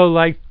 So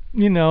like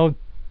 10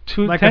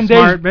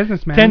 smart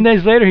businessman. 10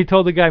 days later, he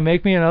told the guy,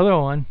 "Make me another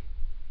one."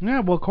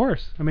 Yeah, well, of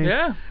course. I mean,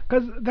 yeah,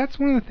 because that's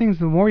one of the things.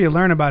 The more you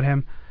learn about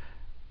him,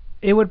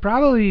 it would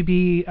probably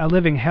be a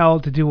living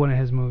hell to do one of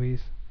his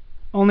movies,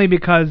 only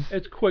because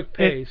it's quick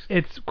paced.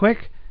 It's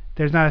quick.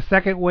 There's not a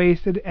second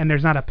wasted, and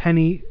there's not a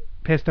penny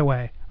pissed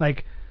away.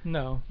 Like,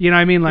 no, you know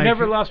what I mean? Like, he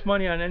never lost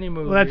money on any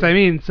movie. Well, that's what I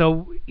mean.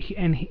 So,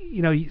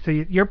 so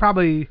you're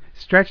probably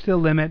stretched to the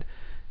limit,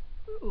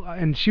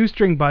 and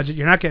shoestring budget.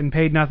 You're not getting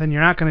paid nothing.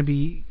 You're not going to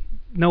be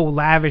no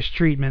lavish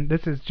treatment.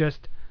 This is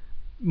just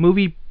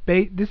movie.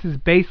 This is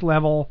base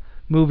level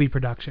movie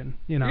production.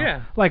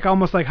 Yeah. Like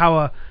almost like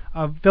how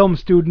a film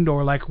student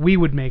or like we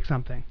would make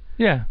something.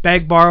 Yeah.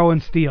 Beg, borrow,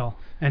 and steal.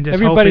 And just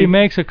everybody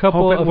makes a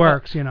couple hope it of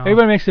works.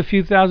 Everybody makes a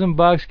few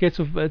 $1,000, gets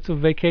a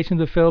vacation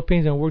to the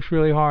Philippines, and works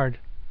really hard.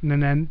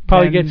 And then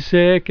probably gets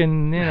sick,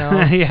 and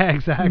yeah,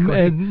 exactly.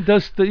 And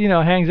does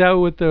hangs out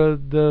with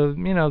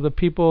the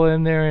people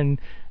in there and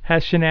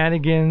has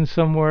shenanigans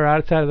somewhere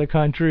outside of the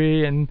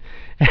country, and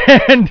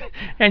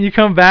you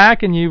come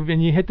back and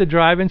you hit the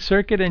drive-in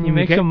circuit and you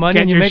make some money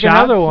and you make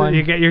another one.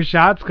 You get your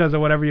shots because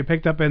of whatever you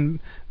picked up in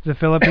the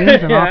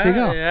Philippines, and off you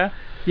go.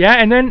 Yeah,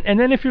 and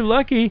then if you're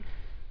lucky,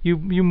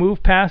 you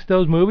move past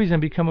those movies and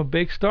become a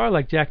big star.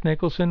 Like Jack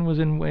Nicholson was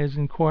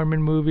in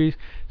Corman movies.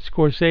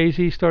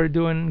 Scorsese started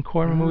doing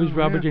Corman movies.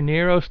 Robert De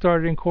Niro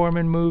started in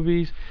Corman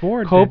movies.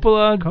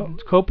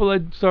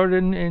 Coppola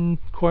started in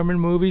Corman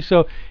movies.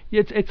 So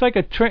it's like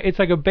a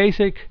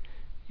basic,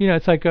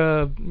 it's like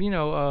a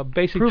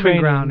basic proving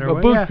training, ground or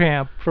a boot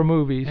camp for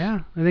movies.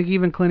 Yeah, I think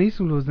even Clint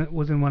Eastwood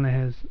was in one of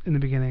his in the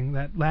beginning.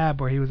 That lab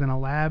where he was in a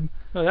lab.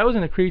 No, that was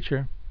in The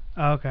Creature.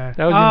 Oh, okay.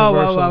 That was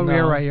Universal. Oh, no.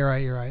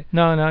 You're right.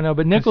 No.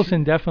 But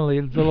Nicholson definitely,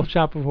 Little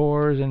Shop of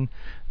Horrors and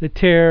The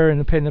Terror and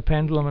the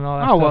Pendulum and all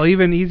that. Oh, stuff. well,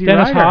 even Easy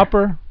Dennis Rider.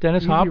 Hopper.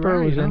 Easy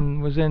Rider,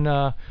 was in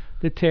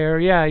The Terror.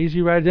 Yeah,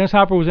 Easy Rider. Dennis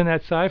Hopper was in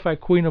that sci-fi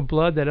Queen of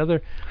Blood. That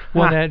other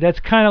one that's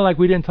kind of like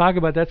we didn't talk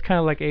about. That's kind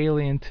of like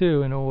Alien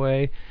too in a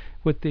way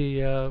with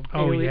the.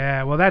 Alien.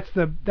 Yeah. Well, that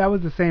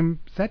was the same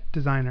set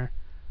designer.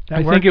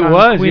 I think it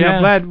was. Queen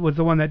of Blood was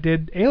the one that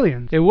did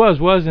Aliens. It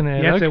was, wasn't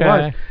it? Yes, okay. It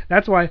was.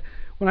 That's why.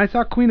 When I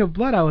saw Queen of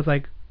Blood, I was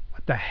like,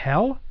 "What the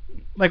hell?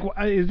 Like,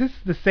 is this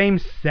the same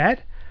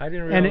set?" I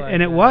didn't realize.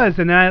 And it was,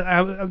 and then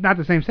I not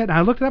the same set. And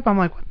I looked it up. I'm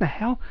like, "What the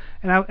hell?"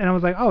 And I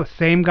was like, "Oh,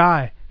 same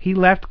guy. He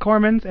left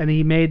Corman's and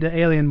he made the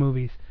Alien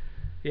movies."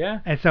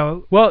 Yeah. And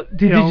so, well,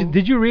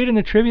 did you read in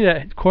the trivia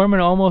that Corman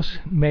almost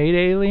made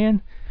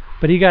Alien,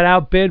 but he got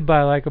outbid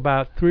by like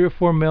about $3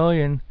 or $4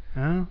 million.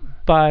 Oh.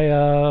 By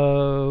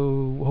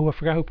I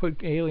forgot who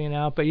put Alien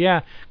out, but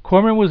yeah,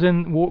 Corman was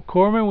in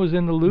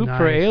the loop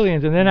for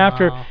Aliens, and then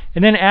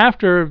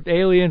after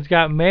Aliens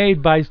got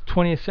made by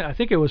 20th, I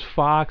think it was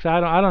Fox.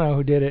 I don't know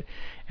who did it,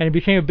 and it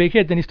became a big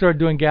hit. Then he started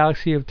doing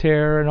Galaxy of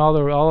Terror and all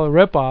the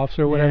rip-offs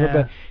or whatever. Yeah.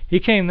 But he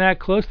came that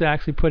close to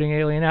actually putting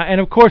Alien out. And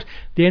of course,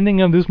 the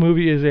ending of this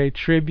movie is a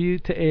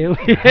tribute to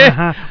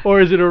Alien, or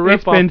is it a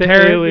rip-off to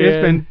Alien?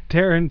 It's been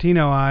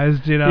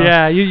Tarantinoized,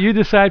 Yeah, you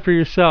decide for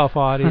yourself,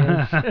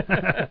 audience.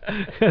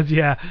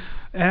 Yeah,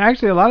 and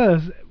actually a lot of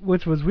those,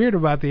 which was weird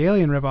about the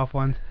Alien rip-off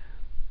ones,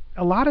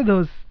 a lot of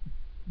those,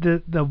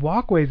 the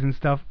walkways and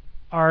stuff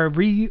are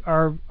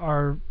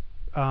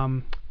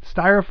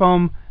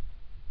styrofoam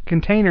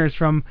containers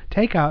from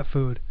takeout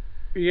food.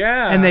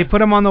 Yeah. And they put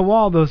them on the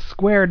wall, those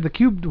squared, the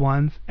cubed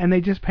ones, and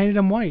they just painted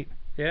them white.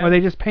 Yeah. Or they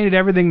just painted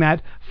everything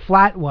that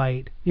flat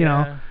white. You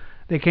know,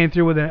 they came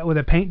through with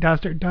a paint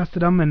duster,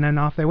 dusted them, and then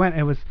off they went.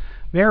 It was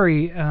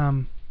very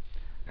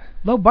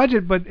low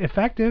budget but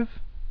effective.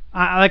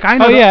 I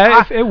know. Oh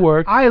yeah, it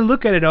worked. I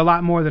look at it a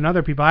lot more than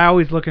other people. I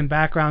always look in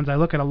backgrounds. I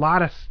look at a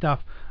lot of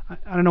stuff.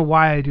 I don't know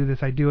why I do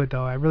this. I do it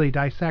though. I really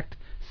dissect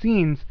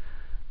scenes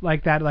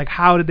like that. Like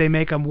how did they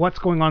make them? What's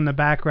going on in the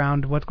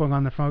background? What's going on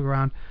in the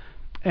foreground?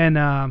 And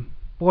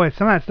boy,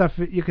 some of that stuff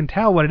you can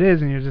tell what it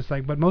is, and you're just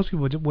like, but most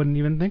people wouldn't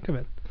even think of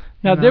it.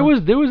 Now there was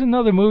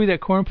another movie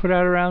that Korn put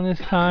out around this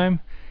time.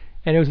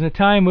 And it was an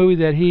Italian movie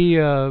that he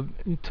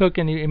took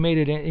and he made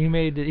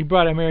it. He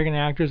brought American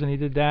actors and he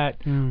did that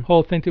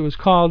whole thing. It was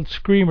called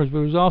Screamers, but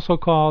it was also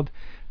called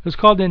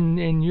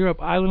in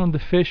Europe Island of the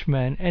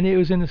Fishmen, and it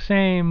was in the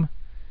same.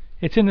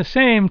 It's in the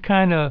same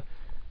kind of,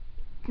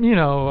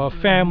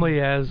 family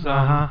as.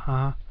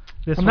 I'm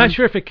not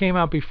sure if it came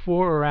out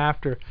before or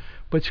after,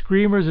 but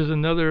Screamers is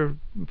another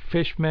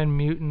Fishmen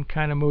mutant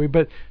kind of movie,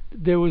 but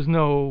there was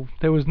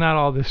not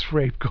all this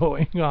rape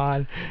going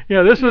on.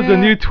 This was the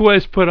new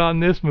twist put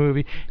on this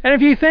movie. And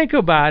if you think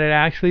about it,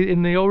 actually,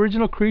 in the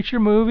original Creature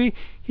movie,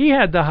 he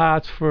had the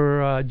hots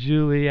for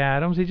Julie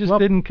Adams. He just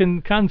didn't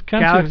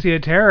Galaxy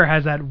of Terror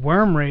has that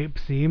worm rape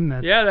scene.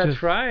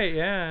 That's right.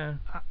 Yeah.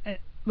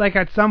 Like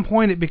at some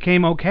point it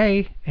became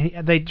okay.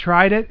 They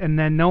tried it, and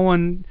then no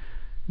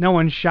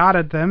one shot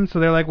at them, so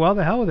they're like, well,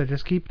 the hell with it,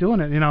 just keep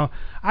doing it.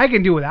 I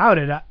can do without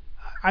it.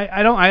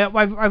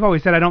 I've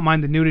always said I don't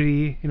mind the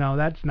nudity.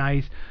 That's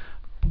nice,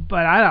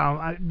 but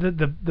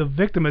the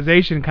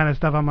victimization kind of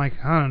stuff. I'm like,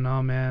 I don't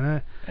know,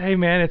 man. Hey,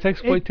 man, it's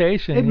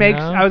exploitation. It makes.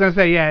 I was gonna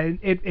say, yeah,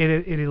 it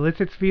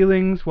elicits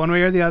feelings one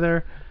way or the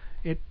other.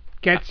 It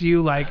gets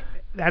you like.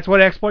 That's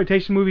what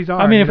exploitation movies are.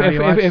 I mean,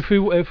 if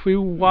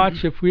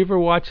we ever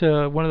watch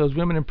one of those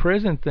women in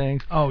prison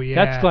things,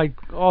 that's like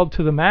all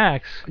to the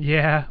max.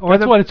 Yeah, or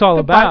that's what it's all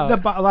about.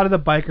 A lot of the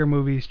biker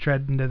movies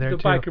tread into there too.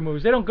 The biker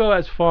movies, they don't go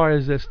as far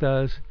as this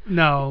does.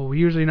 No,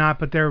 usually not,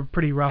 but they're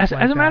pretty rough.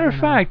 As a matter of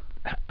fact,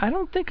 I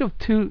don't think of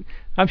two.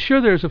 I'm sure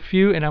there's a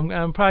few, and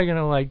I'm probably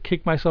gonna like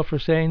kick myself for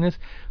saying this,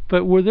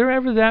 but were there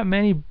ever that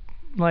many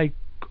like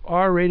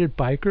R-rated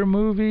biker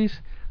movies?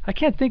 I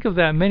can't think of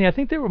that many. I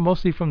think they were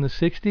mostly from the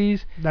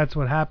 60s. That's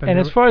what happened. And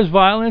as far as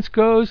violence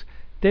goes,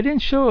 they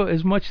didn't show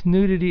as much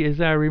nudity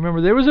as I remember.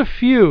 There was a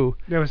few.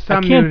 There was some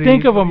I can't nudity,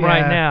 think of them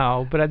right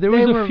now, but there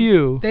was a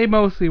few. They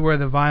mostly were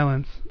the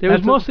violence. There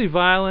was mostly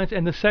violence,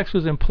 and the sex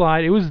was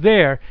implied. It was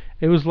there.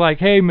 It was like,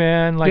 hey,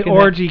 man. Like the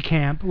orgy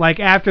camp. Like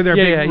after their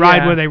big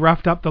ride where they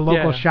roughed up the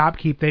local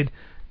shopkeep, they'd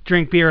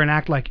drink beer and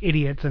act like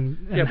idiots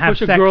and have push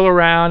sex, a girl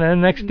around, and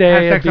the next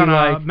day have sex on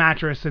like, a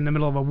mattress in the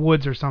middle of a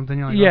woods or something.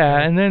 You're like,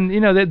 okay. And then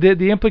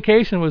the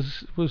implication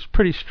was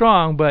pretty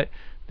strong, but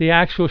the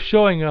actual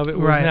showing of it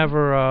was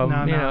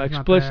never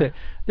explicit.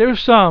 There was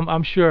some,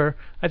 I'm sure.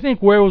 I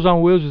think Werewolves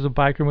on Wheels was a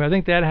biker movie. I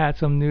think that had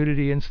some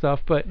nudity and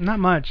stuff, but not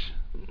much.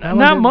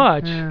 Not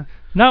much. Yeah.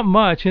 Not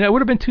much. It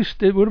would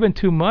have been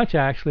too much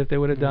actually if they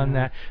would have done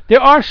that.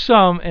 There are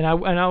some, and I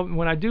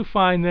when I do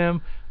find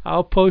them,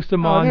 I'll post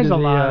them on. There's a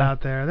lot out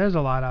there. There's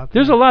a lot out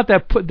there. There's a lot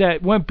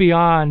that went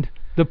beyond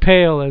the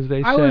pale, as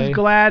they say. I was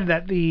glad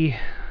that the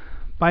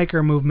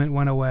biker movement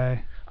went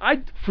away.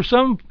 For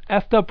some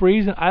effed up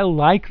reason, I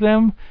like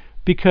them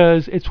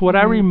because it's what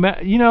I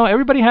remember.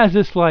 Everybody has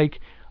this like,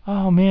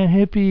 oh man,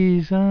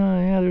 hippies,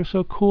 they're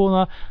so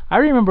cool. I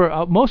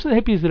remember most of the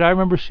hippies that I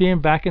remember seeing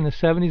back in the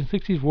 70s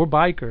and 60s were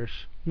bikers.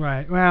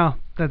 Right. Well,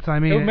 it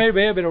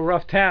may have been a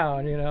rough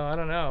town, I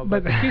don't know.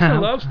 But the peace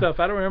and love stuff,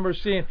 I don't remember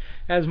seeing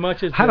as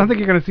much as. I don't think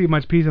you're going to see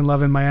much peace and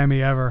love in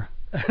Miami ever.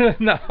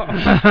 No.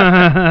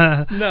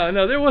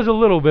 No, there was a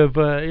little bit,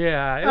 but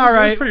yeah, it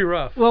was pretty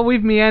rough. Well,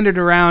 we've meandered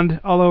around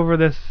all over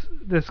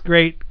this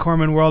great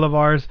Corman world of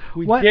ours.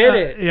 We did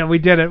it. Yeah, we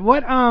did it.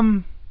 What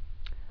are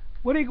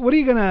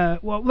you gonna?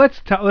 Well,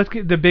 let's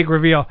get the big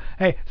reveal.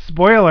 Hey,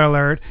 spoiler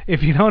alert!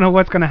 If you don't know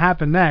what's gonna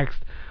happen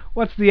next,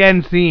 what's the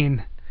end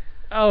scene?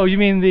 Oh, you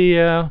mean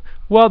the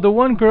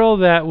one girl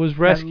that was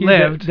rescued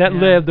that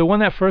lived, the one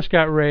that first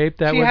got raped.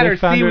 That she had her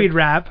seaweed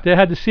wrap. They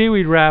had the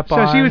seaweed wrap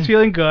on. So she was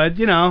feeling good,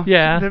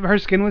 Yeah. Her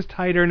skin was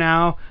tighter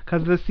now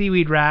because of the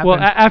seaweed wrap. Well,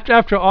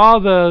 after all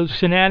the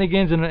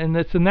shenanigans, and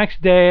it's the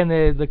next day, and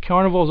the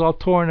carnival's all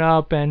torn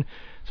up, and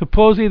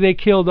supposedly they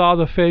killed all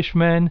the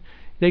fishmen.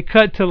 They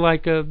cut to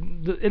like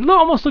it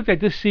almost looked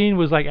like this scene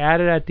was like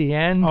added at the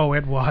end. Oh,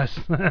 it was.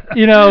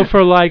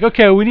 For like,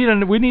 okay, we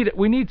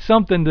need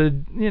something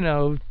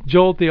to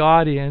jolt the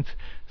audience.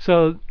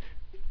 So,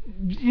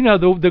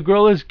 the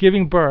girl is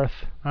giving birth.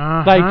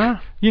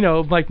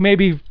 Like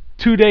maybe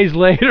 2 days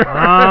later.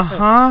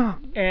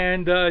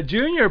 And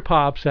Junior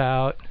pops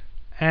out.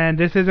 And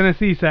this isn't a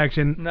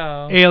C-section.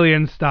 No.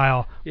 Alien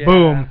style. Yeah.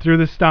 Boom, through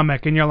the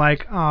stomach, and you're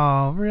like,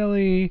 oh,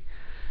 really?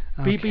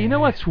 Okay. But you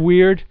know what's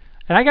weird?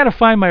 And I got to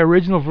find my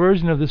original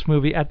version of this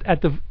movie.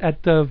 At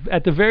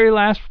the very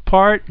last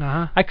part,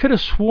 I could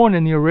have sworn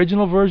in the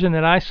original version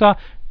that I saw,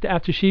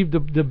 after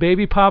the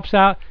baby pops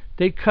out,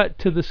 they cut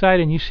to the side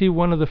and you see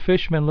one of the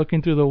fishermen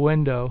looking through the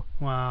window.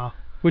 Wow.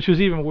 Which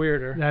was even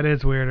weirder. That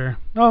is weirder.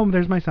 Oh,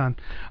 there's my son.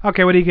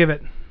 Okay, what do you give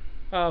it?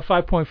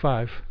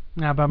 5.5.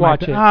 Yeah, but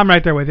Watch it. I'm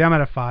right there with you. I'm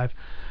at a 5.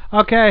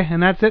 Okay,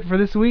 and that's it for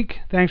this week.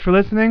 Thanks for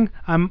listening.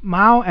 I'm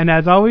Mao, and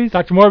as always,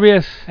 Dr.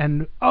 Morbius.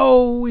 And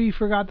we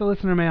forgot the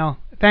listener mail.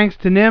 Thanks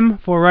to Nim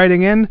for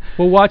writing in.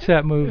 We'll watch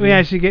that movie.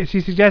 Yeah, she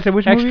suggested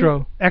which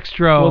movie?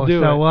 Extra. We'll do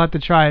it. So we'll have to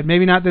try it.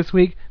 Maybe not this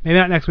week, maybe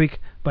not next week,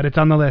 but it's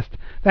on the list.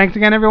 Thanks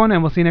again, everyone,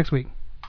 and we'll see you next week.